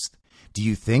 6th. Do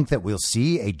you think that we'll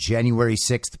see a January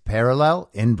 6th parallel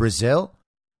in Brazil?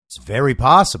 It's very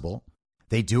possible.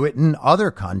 They do it in other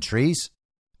countries.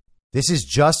 This is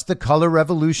just the color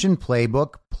revolution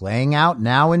playbook playing out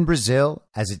now in Brazil,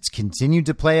 as it's continued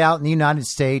to play out in the United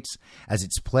States, as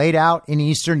it's played out in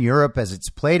Eastern Europe, as it's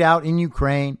played out in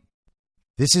Ukraine.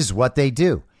 This is what they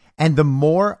do. And the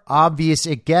more obvious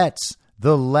it gets,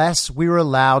 the less we're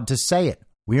allowed to say it.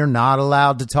 We are not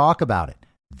allowed to talk about it.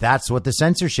 That's what the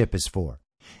censorship is for.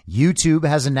 YouTube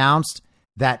has announced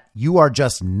that you are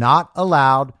just not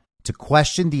allowed to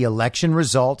question the election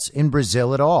results in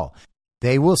Brazil at all.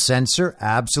 They will censor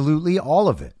absolutely all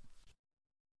of it.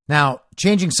 Now,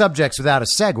 changing subjects without a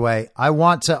segue, I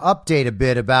want to update a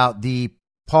bit about the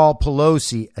Paul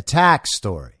Pelosi attack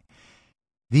story.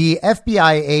 The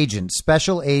FBI agent,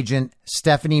 Special Agent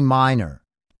Stephanie Miner,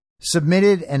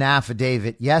 submitted an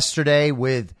affidavit yesterday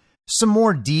with some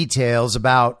more details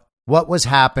about what was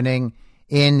happening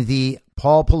in the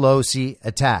Paul Pelosi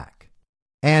attack.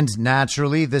 And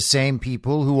naturally, the same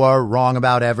people who are wrong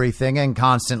about everything and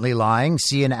constantly lying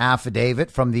see an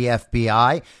affidavit from the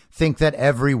FBI, think that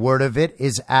every word of it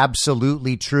is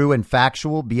absolutely true and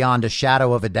factual beyond a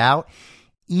shadow of a doubt,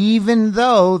 even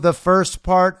though the first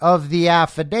part of the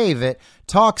affidavit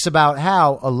talks about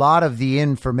how a lot of the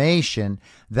information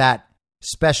that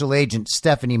Special Agent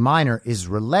Stephanie Miner is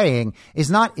relaying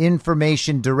is not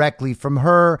information directly from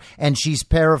her, and she's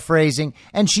paraphrasing,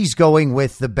 and she's going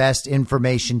with the best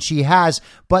information she has,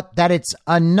 but that it's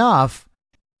enough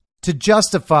to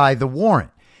justify the warrant.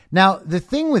 Now, the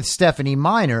thing with Stephanie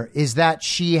Miner is that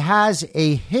she has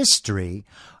a history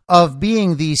of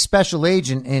being the special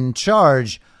agent in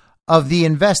charge of the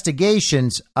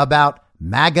investigations about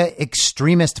MAGA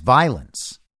extremist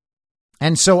violence.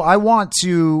 And so I want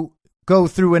to go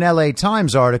through an LA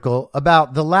Times article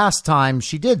about the last time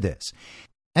she did this.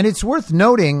 And it's worth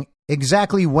noting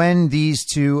exactly when these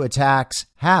two attacks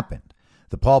happened.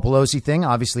 The Paul Pelosi thing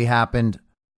obviously happened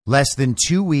less than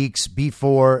 2 weeks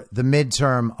before the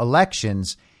midterm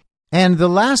elections. And the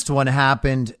last one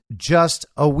happened just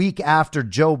a week after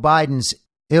Joe Biden's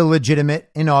illegitimate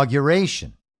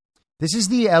inauguration. This is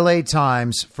the LA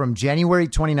Times from January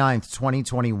 29th,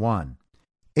 2021.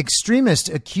 Extremist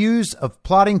accused of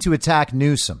plotting to attack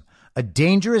Newsom, a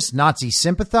dangerous Nazi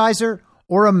sympathizer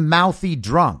or a mouthy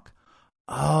drunk?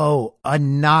 Oh, a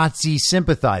Nazi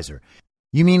sympathizer.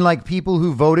 You mean like people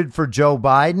who voted for Joe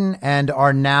Biden and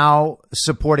are now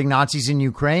supporting Nazis in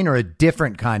Ukraine, or a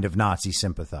different kind of Nazi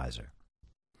sympathizer?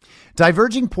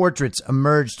 Diverging portraits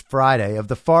emerged Friday of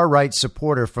the far-right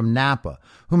supporter from Napa,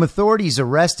 whom authorities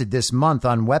arrested this month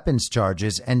on weapons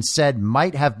charges and said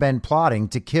might have been plotting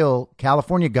to kill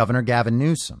California Governor Gavin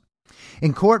Newsom.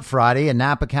 In court Friday, a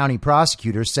Napa County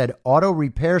prosecutor said auto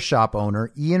repair shop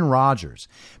owner Ian Rogers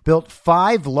built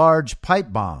 5 large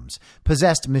pipe bombs,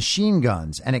 possessed machine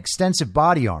guns and extensive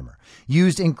body armor,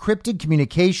 used encrypted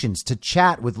communications to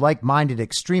chat with like-minded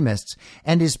extremists,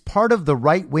 and is part of the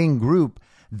right-wing group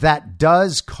that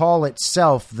does call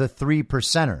itself the 3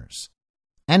 Percenters.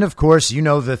 And of course, you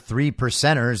know the 3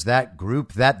 Percenters, that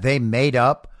group that they made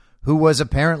up, who was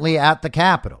apparently at the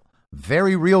Capitol.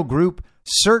 Very real group,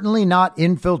 certainly not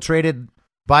infiltrated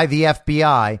by the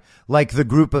FBI, like the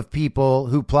group of people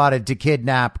who plotted to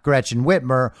kidnap Gretchen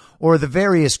Whitmer or the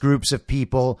various groups of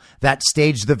people that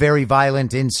staged the very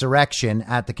violent insurrection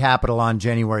at the Capitol on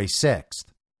January 6th.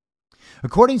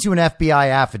 According to an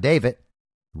FBI affidavit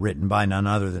written by none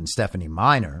other than Stephanie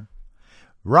Miner,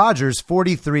 Rogers,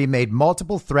 43, made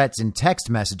multiple threats in text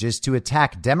messages to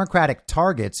attack Democratic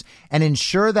targets and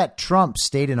ensure that Trump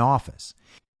stayed in office.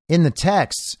 In the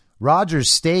texts,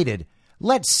 Rogers stated,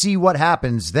 "Let's see what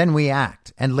happens, then we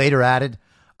act," and later added,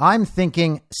 "I'm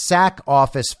thinking sack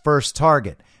office first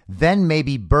target, then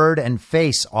maybe bird and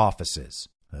face offices."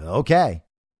 Okay.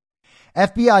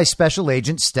 FBI Special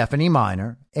Agent Stephanie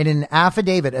Miner, in an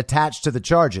affidavit attached to the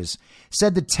charges,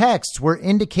 said the texts were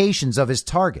indications of his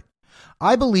target.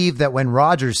 "I believe that when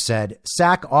Rogers said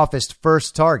sack office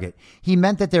first target, he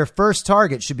meant that their first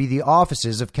target should be the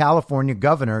offices of California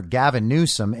Governor Gavin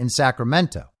Newsom in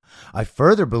Sacramento. I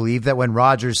further believe that when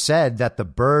Rogers said that the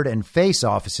bird and face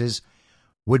offices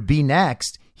would be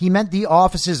next, he meant the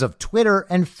offices of Twitter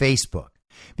and Facebook,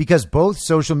 because both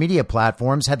social media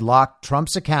platforms had locked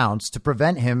Trump's accounts to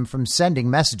prevent him from sending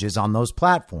messages on those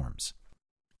platforms."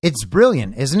 It's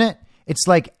brilliant, isn't it? It's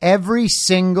like every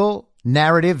single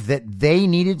narrative that they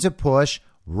needed to push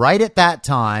right at that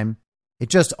time, it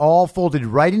just all folded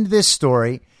right into this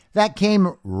story that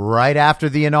came right after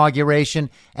the inauguration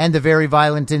and the very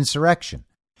violent insurrection.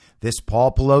 This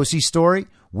Paul Pelosi story,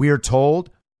 we're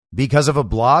told, because of a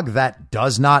blog that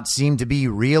does not seem to be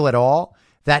real at all,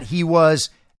 that he was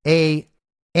a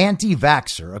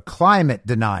anti-vaxxer, a climate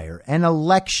denier, an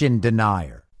election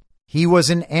denier. He was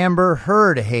an Amber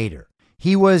Heard hater.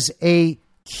 He was a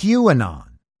QAnon.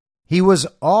 He was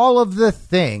all of the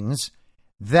things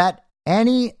that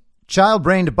any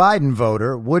child-brained Biden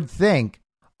voter would think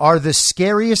are the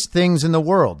scariest things in the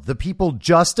world. The people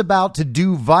just about to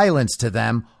do violence to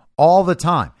them all the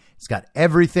time. It's got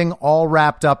everything all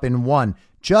wrapped up in one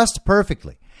just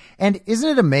perfectly. And isn't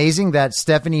it amazing that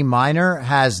Stephanie Miner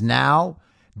has now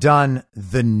done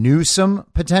the Newsom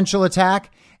potential attack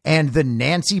and the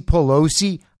Nancy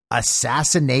Pelosi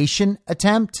assassination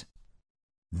attempt?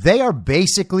 They are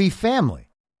basically family.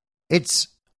 It's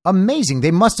amazing.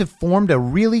 They must have formed a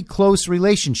really close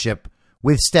relationship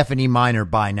with Stephanie Miner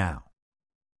by now.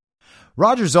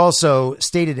 Rogers also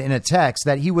stated in a text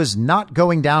that he was not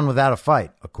going down without a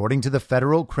fight, according to the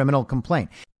federal criminal complaint.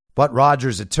 But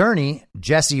Rogers' attorney,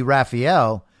 Jesse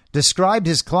Raphael, described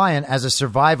his client as a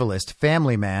survivalist,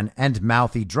 family man, and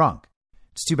mouthy drunk.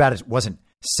 It's too bad it wasn't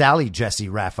Sally Jesse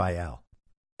Raphael.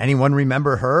 Anyone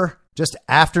remember her? Just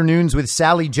Afternoons with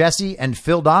Sally Jesse and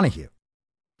Phil Donahue.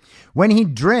 When he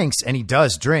drinks, and he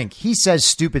does drink, he says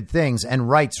stupid things and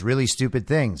writes really stupid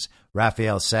things,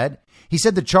 Raphael said. He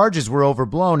said the charges were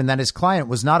overblown and that his client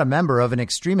was not a member of an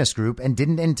extremist group and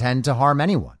didn't intend to harm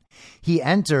anyone. He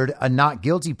entered a not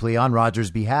guilty plea on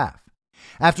Rogers' behalf.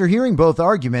 After hearing both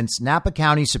arguments, Napa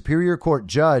County Superior Court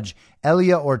Judge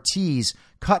Elia Ortiz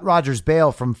cut Rogers'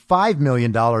 bail from $5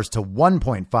 million to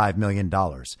 $1.5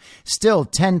 million, still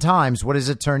 10 times what his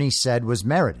attorney said was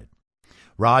merited.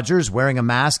 Rogers, wearing a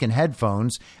mask and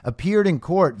headphones, appeared in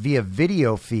court via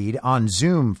video feed on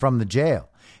Zoom from the jail.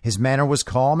 His manner was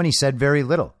calm and he said very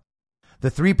little. The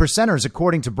 3 percenters,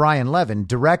 according to Brian Levin,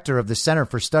 director of the Center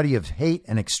for Study of Hate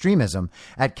and Extremism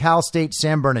at Cal State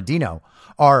San Bernardino,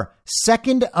 are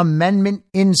Second Amendment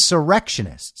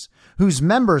insurrectionists whose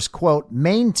members, quote,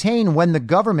 maintain when the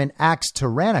government acts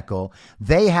tyrannical,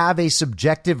 they have a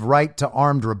subjective right to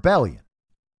armed rebellion.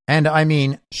 And I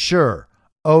mean, sure,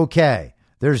 okay,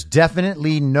 there's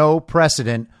definitely no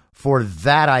precedent for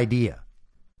that idea.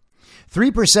 3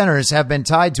 percenters have been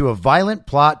tied to a violent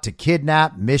plot to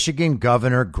kidnap Michigan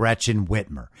Governor Gretchen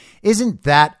Whitmer. Isn't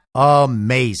that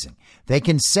amazing? They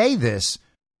can say this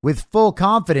with full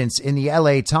confidence in the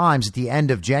LA Times at the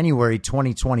end of January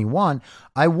 2021.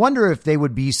 I wonder if they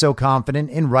would be so confident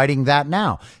in writing that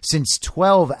now, since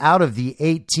 12 out of the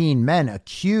 18 men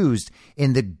accused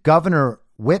in the Governor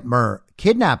Whitmer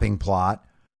kidnapping plot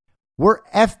were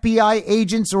FBI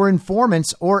agents or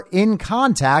informants or in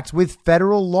contact with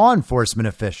federal law enforcement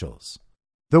officials.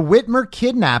 The Whitmer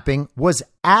kidnapping was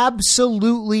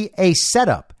absolutely a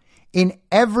setup in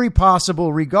every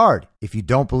possible regard. If you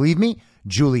don't believe me,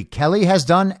 Julie Kelly has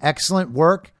done excellent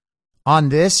work on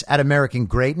this at American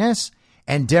Greatness,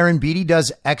 and Darren Beatty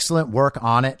does excellent work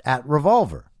on it at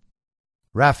Revolver.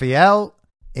 Raphael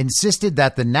insisted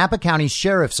that the Napa County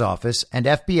Sheriff's Office and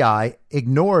FBI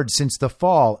ignored since the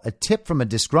fall a tip from a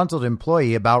disgruntled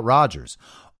employee about Rogers,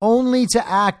 only to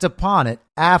act upon it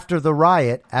after the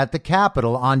riot at the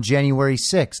Capitol on January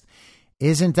 6th.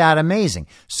 Isn't that amazing?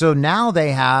 So now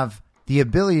they have the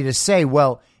ability to say,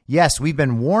 well, Yes, we've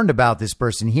been warned about this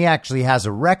person. He actually has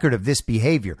a record of this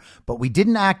behavior, but we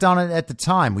didn't act on it at the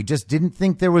time. We just didn't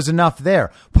think there was enough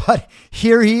there. But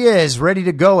here he is, ready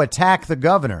to go attack the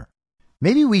governor.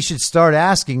 Maybe we should start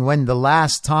asking when the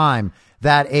last time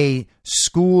that a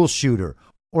school shooter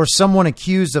or someone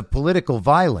accused of political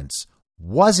violence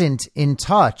wasn't in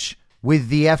touch with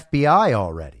the FBI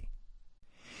already.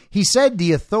 He said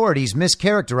the authorities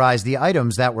mischaracterized the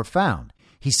items that were found.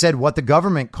 He said what the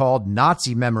government called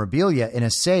Nazi memorabilia in a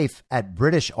safe at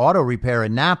British Auto Repair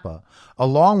in Napa,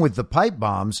 along with the pipe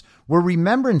bombs, were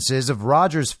remembrances of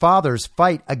Roger's father's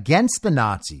fight against the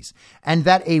Nazis, and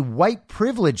that a white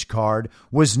privilege card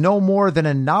was no more than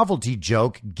a novelty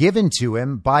joke given to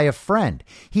him by a friend.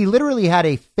 He literally had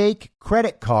a fake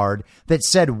credit card that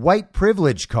said white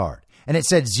privilege card, and it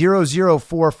said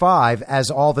 0045 as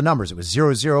all the numbers. It was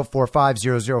 0045,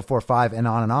 0045, and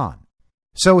on and on.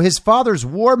 So his father's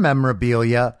war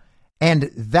memorabilia and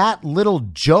that little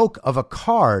joke of a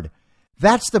card,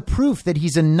 that's the proof that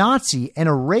he's a Nazi and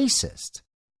a racist.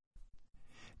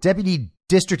 Deputy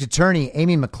District Attorney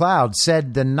Amy McLeod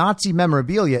said the Nazi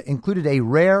memorabilia included a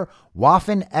rare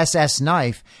Waffen SS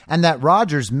knife and that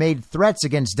Rogers made threats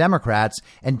against Democrats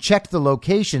and checked the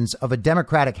locations of a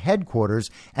Democratic headquarters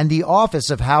and the office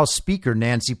of House Speaker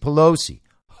Nancy Pelosi.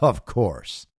 Of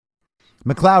course.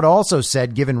 McLeod also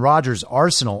said, given Rogers'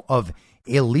 arsenal of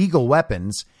illegal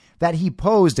weapons, that he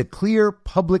posed a clear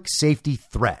public safety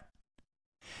threat.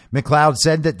 McLeod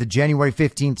said that the January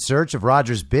 15th search of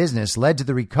Rogers' business led to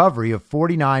the recovery of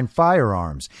 49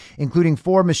 firearms, including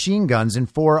 4 machine guns and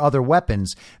 4 other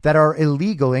weapons that are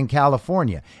illegal in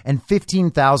California, and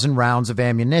 15,000 rounds of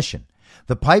ammunition.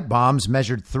 The pipe bombs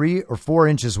measured 3 or 4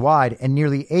 inches wide and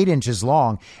nearly 8 inches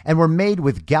long and were made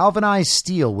with galvanized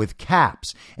steel with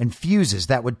caps and fuses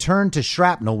that would turn to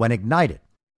shrapnel when ignited.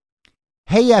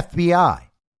 Hey, FBI,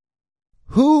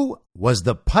 who was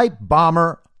the pipe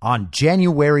bomber on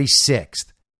January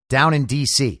 6th down in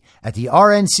D.C. at the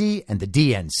RNC and the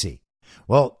DNC?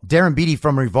 Well, Darren Beatty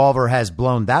from Revolver has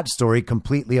blown that story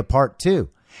completely apart, too.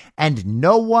 And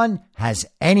no one has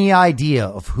any idea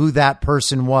of who that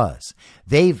person was.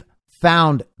 They've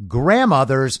found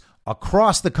grandmothers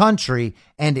across the country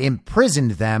and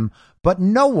imprisoned them, but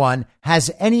no one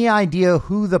has any idea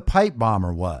who the pipe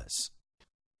bomber was.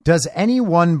 Does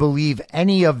anyone believe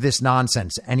any of this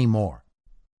nonsense anymore?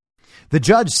 The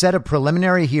judge set a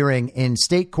preliminary hearing in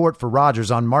state court for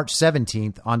Rogers on March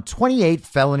 17th on 28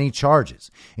 felony charges,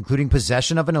 including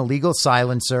possession of an illegal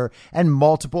silencer and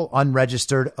multiple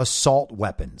unregistered assault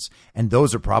weapons. And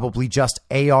those are probably just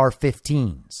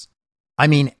AR-15s. I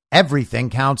mean, everything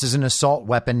counts as an assault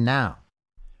weapon now.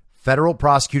 Federal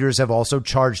prosecutors have also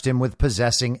charged him with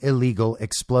possessing illegal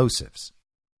explosives.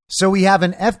 So we have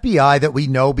an FBI that we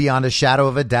know beyond a shadow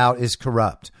of a doubt is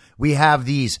corrupt. We have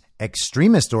these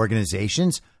extremist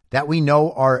organizations that we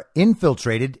know are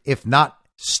infiltrated, if not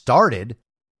started,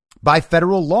 by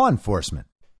federal law enforcement.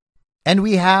 And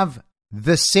we have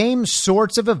the same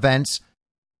sorts of events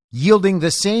yielding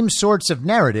the same sorts of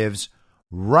narratives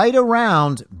right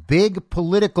around big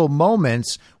political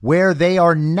moments where they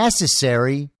are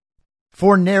necessary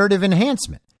for narrative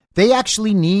enhancement. They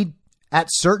actually need at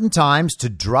certain times to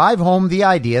drive home the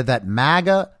idea that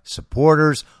MAGA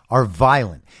supporters are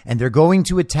violent and they're going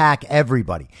to attack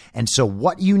everybody. And so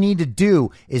what you need to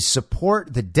do is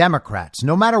support the Democrats,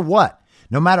 no matter what,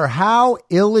 no matter how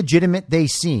illegitimate they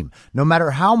seem, no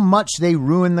matter how much they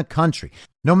ruin the country,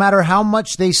 no matter how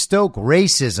much they stoke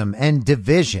racism and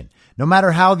division, no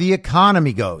matter how the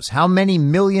economy goes, how many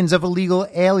millions of illegal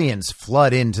aliens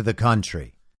flood into the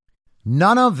country.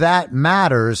 None of that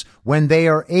matters when they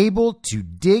are able to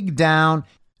dig down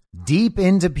deep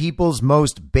into people's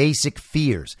most basic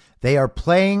fears. They are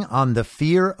playing on the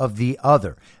fear of the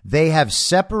other. They have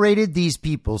separated these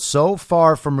people so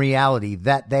far from reality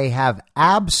that they have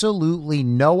absolutely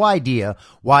no idea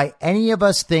why any of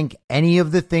us think any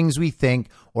of the things we think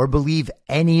or believe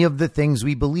any of the things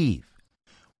we believe.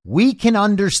 We can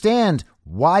understand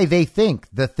why they think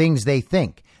the things they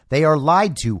think. They are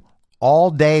lied to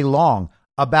all day long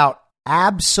about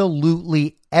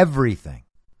absolutely everything.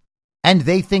 And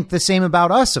they think the same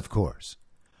about us, of course.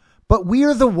 But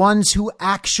we're the ones who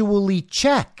actually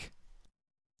check.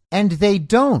 And they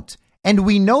don't. And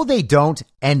we know they don't.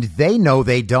 And they know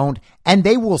they don't. And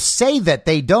they will say that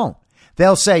they don't.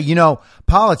 They'll say,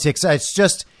 politics, it's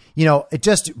just, it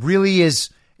just really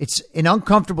is, it's an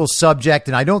uncomfortable subject.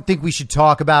 And I don't think we should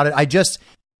talk about it.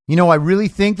 I really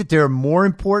think that there are more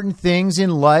important things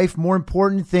in life, more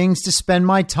important things to spend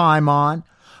my time on.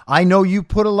 I know you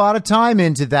put a lot of time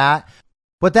into that,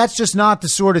 but that's just not the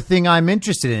sort of thing I'm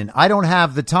interested in. I don't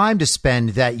have the time to spend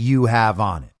that you have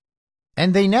on it.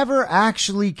 And they never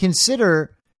actually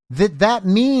consider that that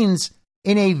means,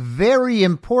 in a very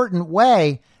important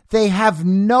way, they have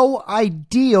no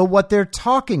idea what they're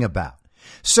talking about.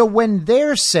 So when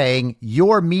they're saying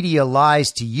your media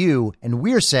lies to you, and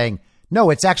we're saying, no,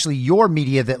 it's actually your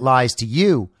media that lies to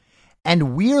you,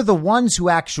 and we're the ones who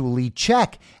actually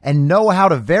check and know how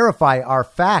to verify our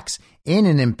facts in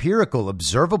an empirical,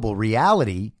 observable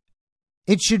reality,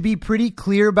 it should be pretty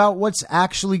clear about what's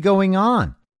actually going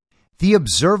on. The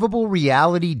observable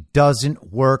reality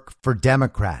doesn't work for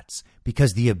Democrats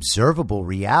because in the observable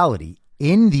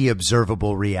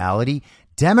reality,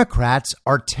 Democrats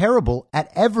are terrible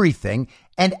at everything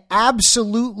and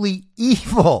absolutely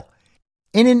evil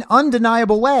in an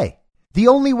undeniable way. The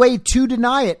only way to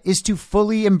deny it is to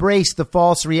fully embrace the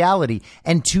false reality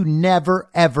and to never,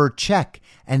 ever check.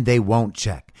 And they won't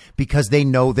check because they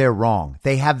know they're wrong.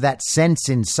 They have that sense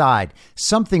inside.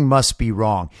 Something must be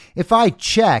wrong. If I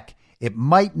check, it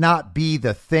might not be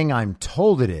the thing I'm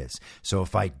told it is. So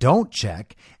if I don't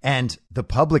check and the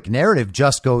public narrative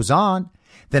just goes on,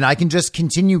 then I can just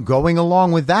continue going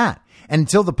along with that. And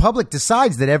until the public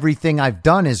decides that everything I've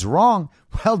done is wrong,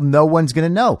 well, no one's going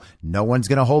to know. No one's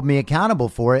going to hold me accountable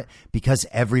for it because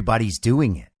everybody's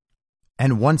doing it.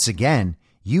 And once again,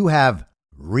 you have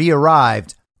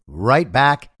re-arrived right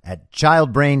back at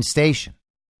Child Brain Station.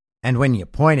 And when you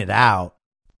point it out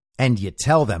and you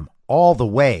tell them all the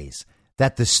ways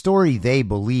that the story they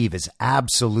believe is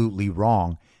absolutely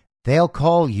wrong, they'll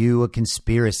call you a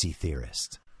conspiracy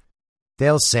theorist.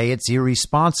 They'll say it's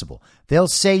irresponsible. They'll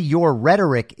say your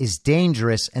rhetoric is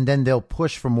dangerous, and then they'll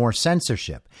push for more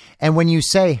censorship. And when you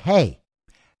say, hey,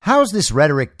 how's this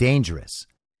rhetoric dangerous?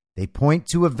 They point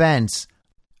to events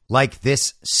like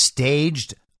this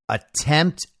staged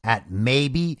attempt at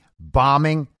maybe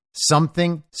bombing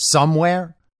something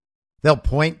somewhere. They'll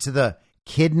point to the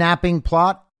kidnapping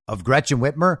plot of Gretchen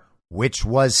Whitmer, which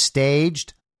was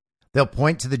staged. They'll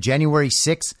point to the January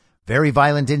 6th very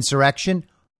violent insurrection,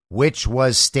 which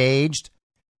was staged.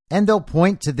 And they'll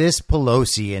point to this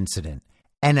Pelosi incident,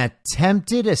 an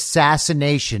attempted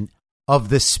assassination of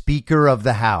the Speaker of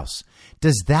the House.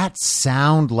 Does that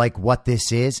sound like what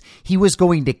this is? He was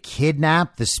going to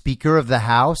kidnap the Speaker of the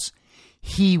House.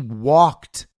 He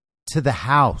walked to the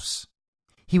house.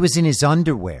 He was in his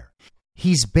underwear.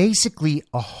 He's basically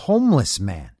a homeless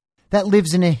man that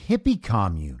lives in a hippie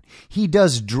commune. He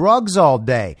does drugs all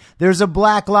day. There's a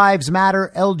Black Lives Matter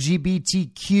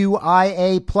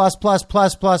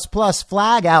LGBTQIA+++++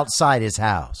 flag outside his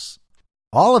house.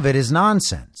 All of it is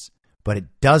nonsense, but it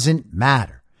doesn't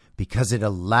matter because it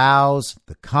allows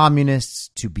the communists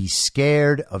to be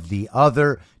scared of the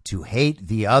other, to hate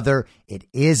the other. It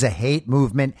is a hate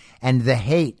movement, and the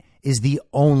hate is the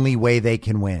only way they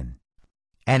can win.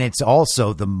 And it's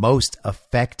also the most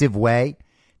effective way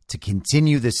to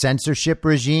continue the censorship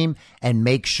regime and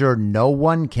make sure no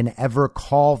one can ever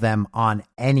call them on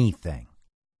anything.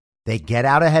 They get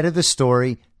out ahead of the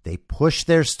story. They push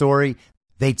their story.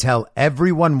 They tell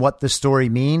everyone what the story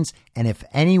means. And if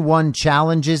anyone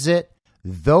challenges it,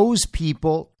 those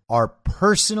people are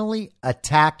personally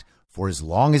attacked for as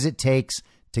long as it takes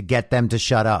to get them to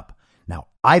shut up. Now,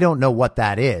 I don't know what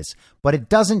that is, but it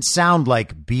doesn't sound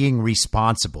like being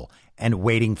responsible and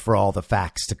waiting for all the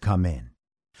facts to come in.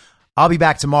 I'll be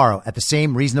back tomorrow at the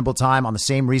same reasonable time on the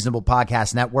same reasonable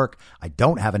podcast network. I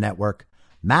don't have a network.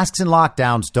 Masks and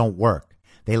lockdowns don't work.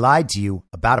 They lied to you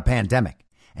about a pandemic,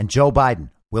 and Joe Biden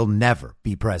will never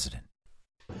be president.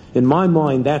 In my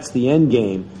mind, that's the end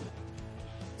game.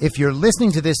 If you're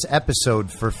listening to this episode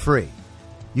for free,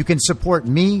 you can support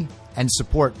me and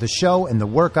support the show and the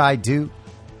work I do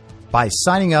by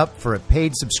signing up for a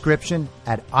paid subscription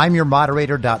at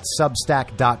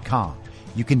imyourmoderator.substack.com.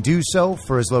 You can do so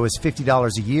for as low as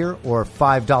 $50 a year or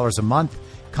 $5 a month.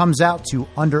 Comes out to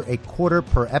under a quarter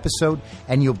per episode,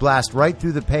 and you'll blast right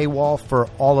through the paywall for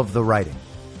all of the writing.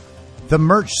 The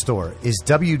merch store is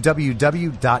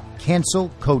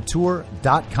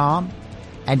www.cancelcouture.com,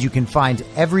 and you can find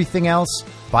everything else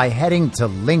by heading to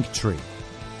Linktree.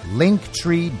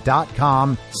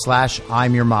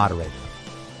 Linktree.com/I'mYourModerator.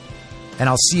 And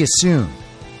I'll see you soon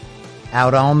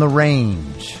out on the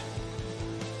range.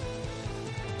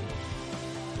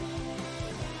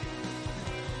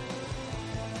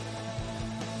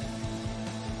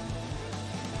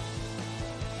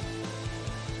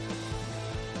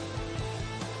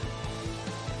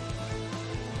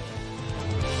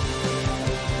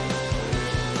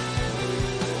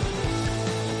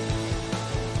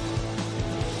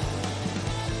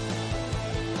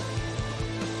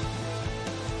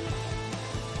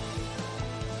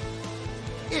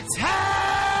 It's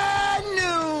happening!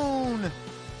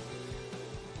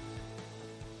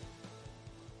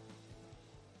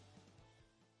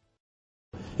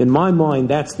 In my mind,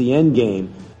 that's the end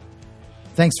game.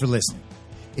 Thanks for listening.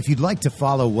 If you'd like to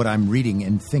follow what I'm reading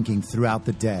and thinking throughout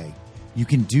the day, you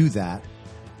can do that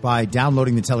by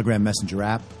downloading the Telegram Messenger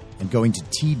app and going to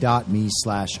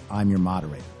t.me/I'm your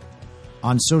moderator.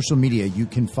 On social media, you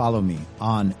can follow me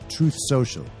on Truth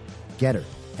Social, Getter,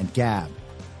 and Gab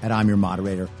at I'm your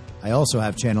moderator. I also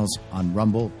have channels on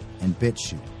Rumble and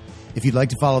BitChute. If you'd like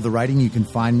to follow the writing, you can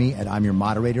find me at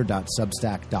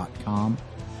imyourmoderator.substack.com.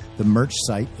 The merch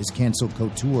site is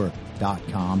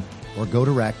cancelcouture.com, or go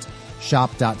direct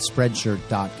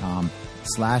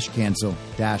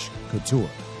shop.spreadshirt.com/cancel-couture.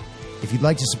 If you'd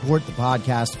like to support the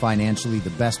podcast financially, the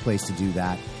best place to do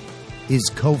that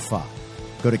is Ko-Fi.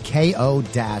 Go to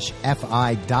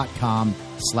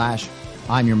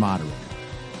ko-fi.com/I'm your moderator.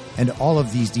 And all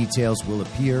of these details will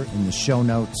appear in the show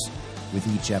notes with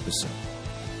each episode.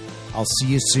 I'll see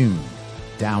you soon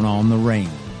down on the range.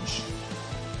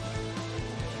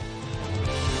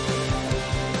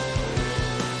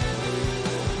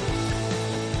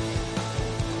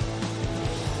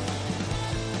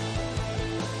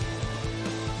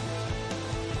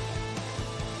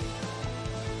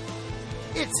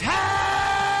 It's happening!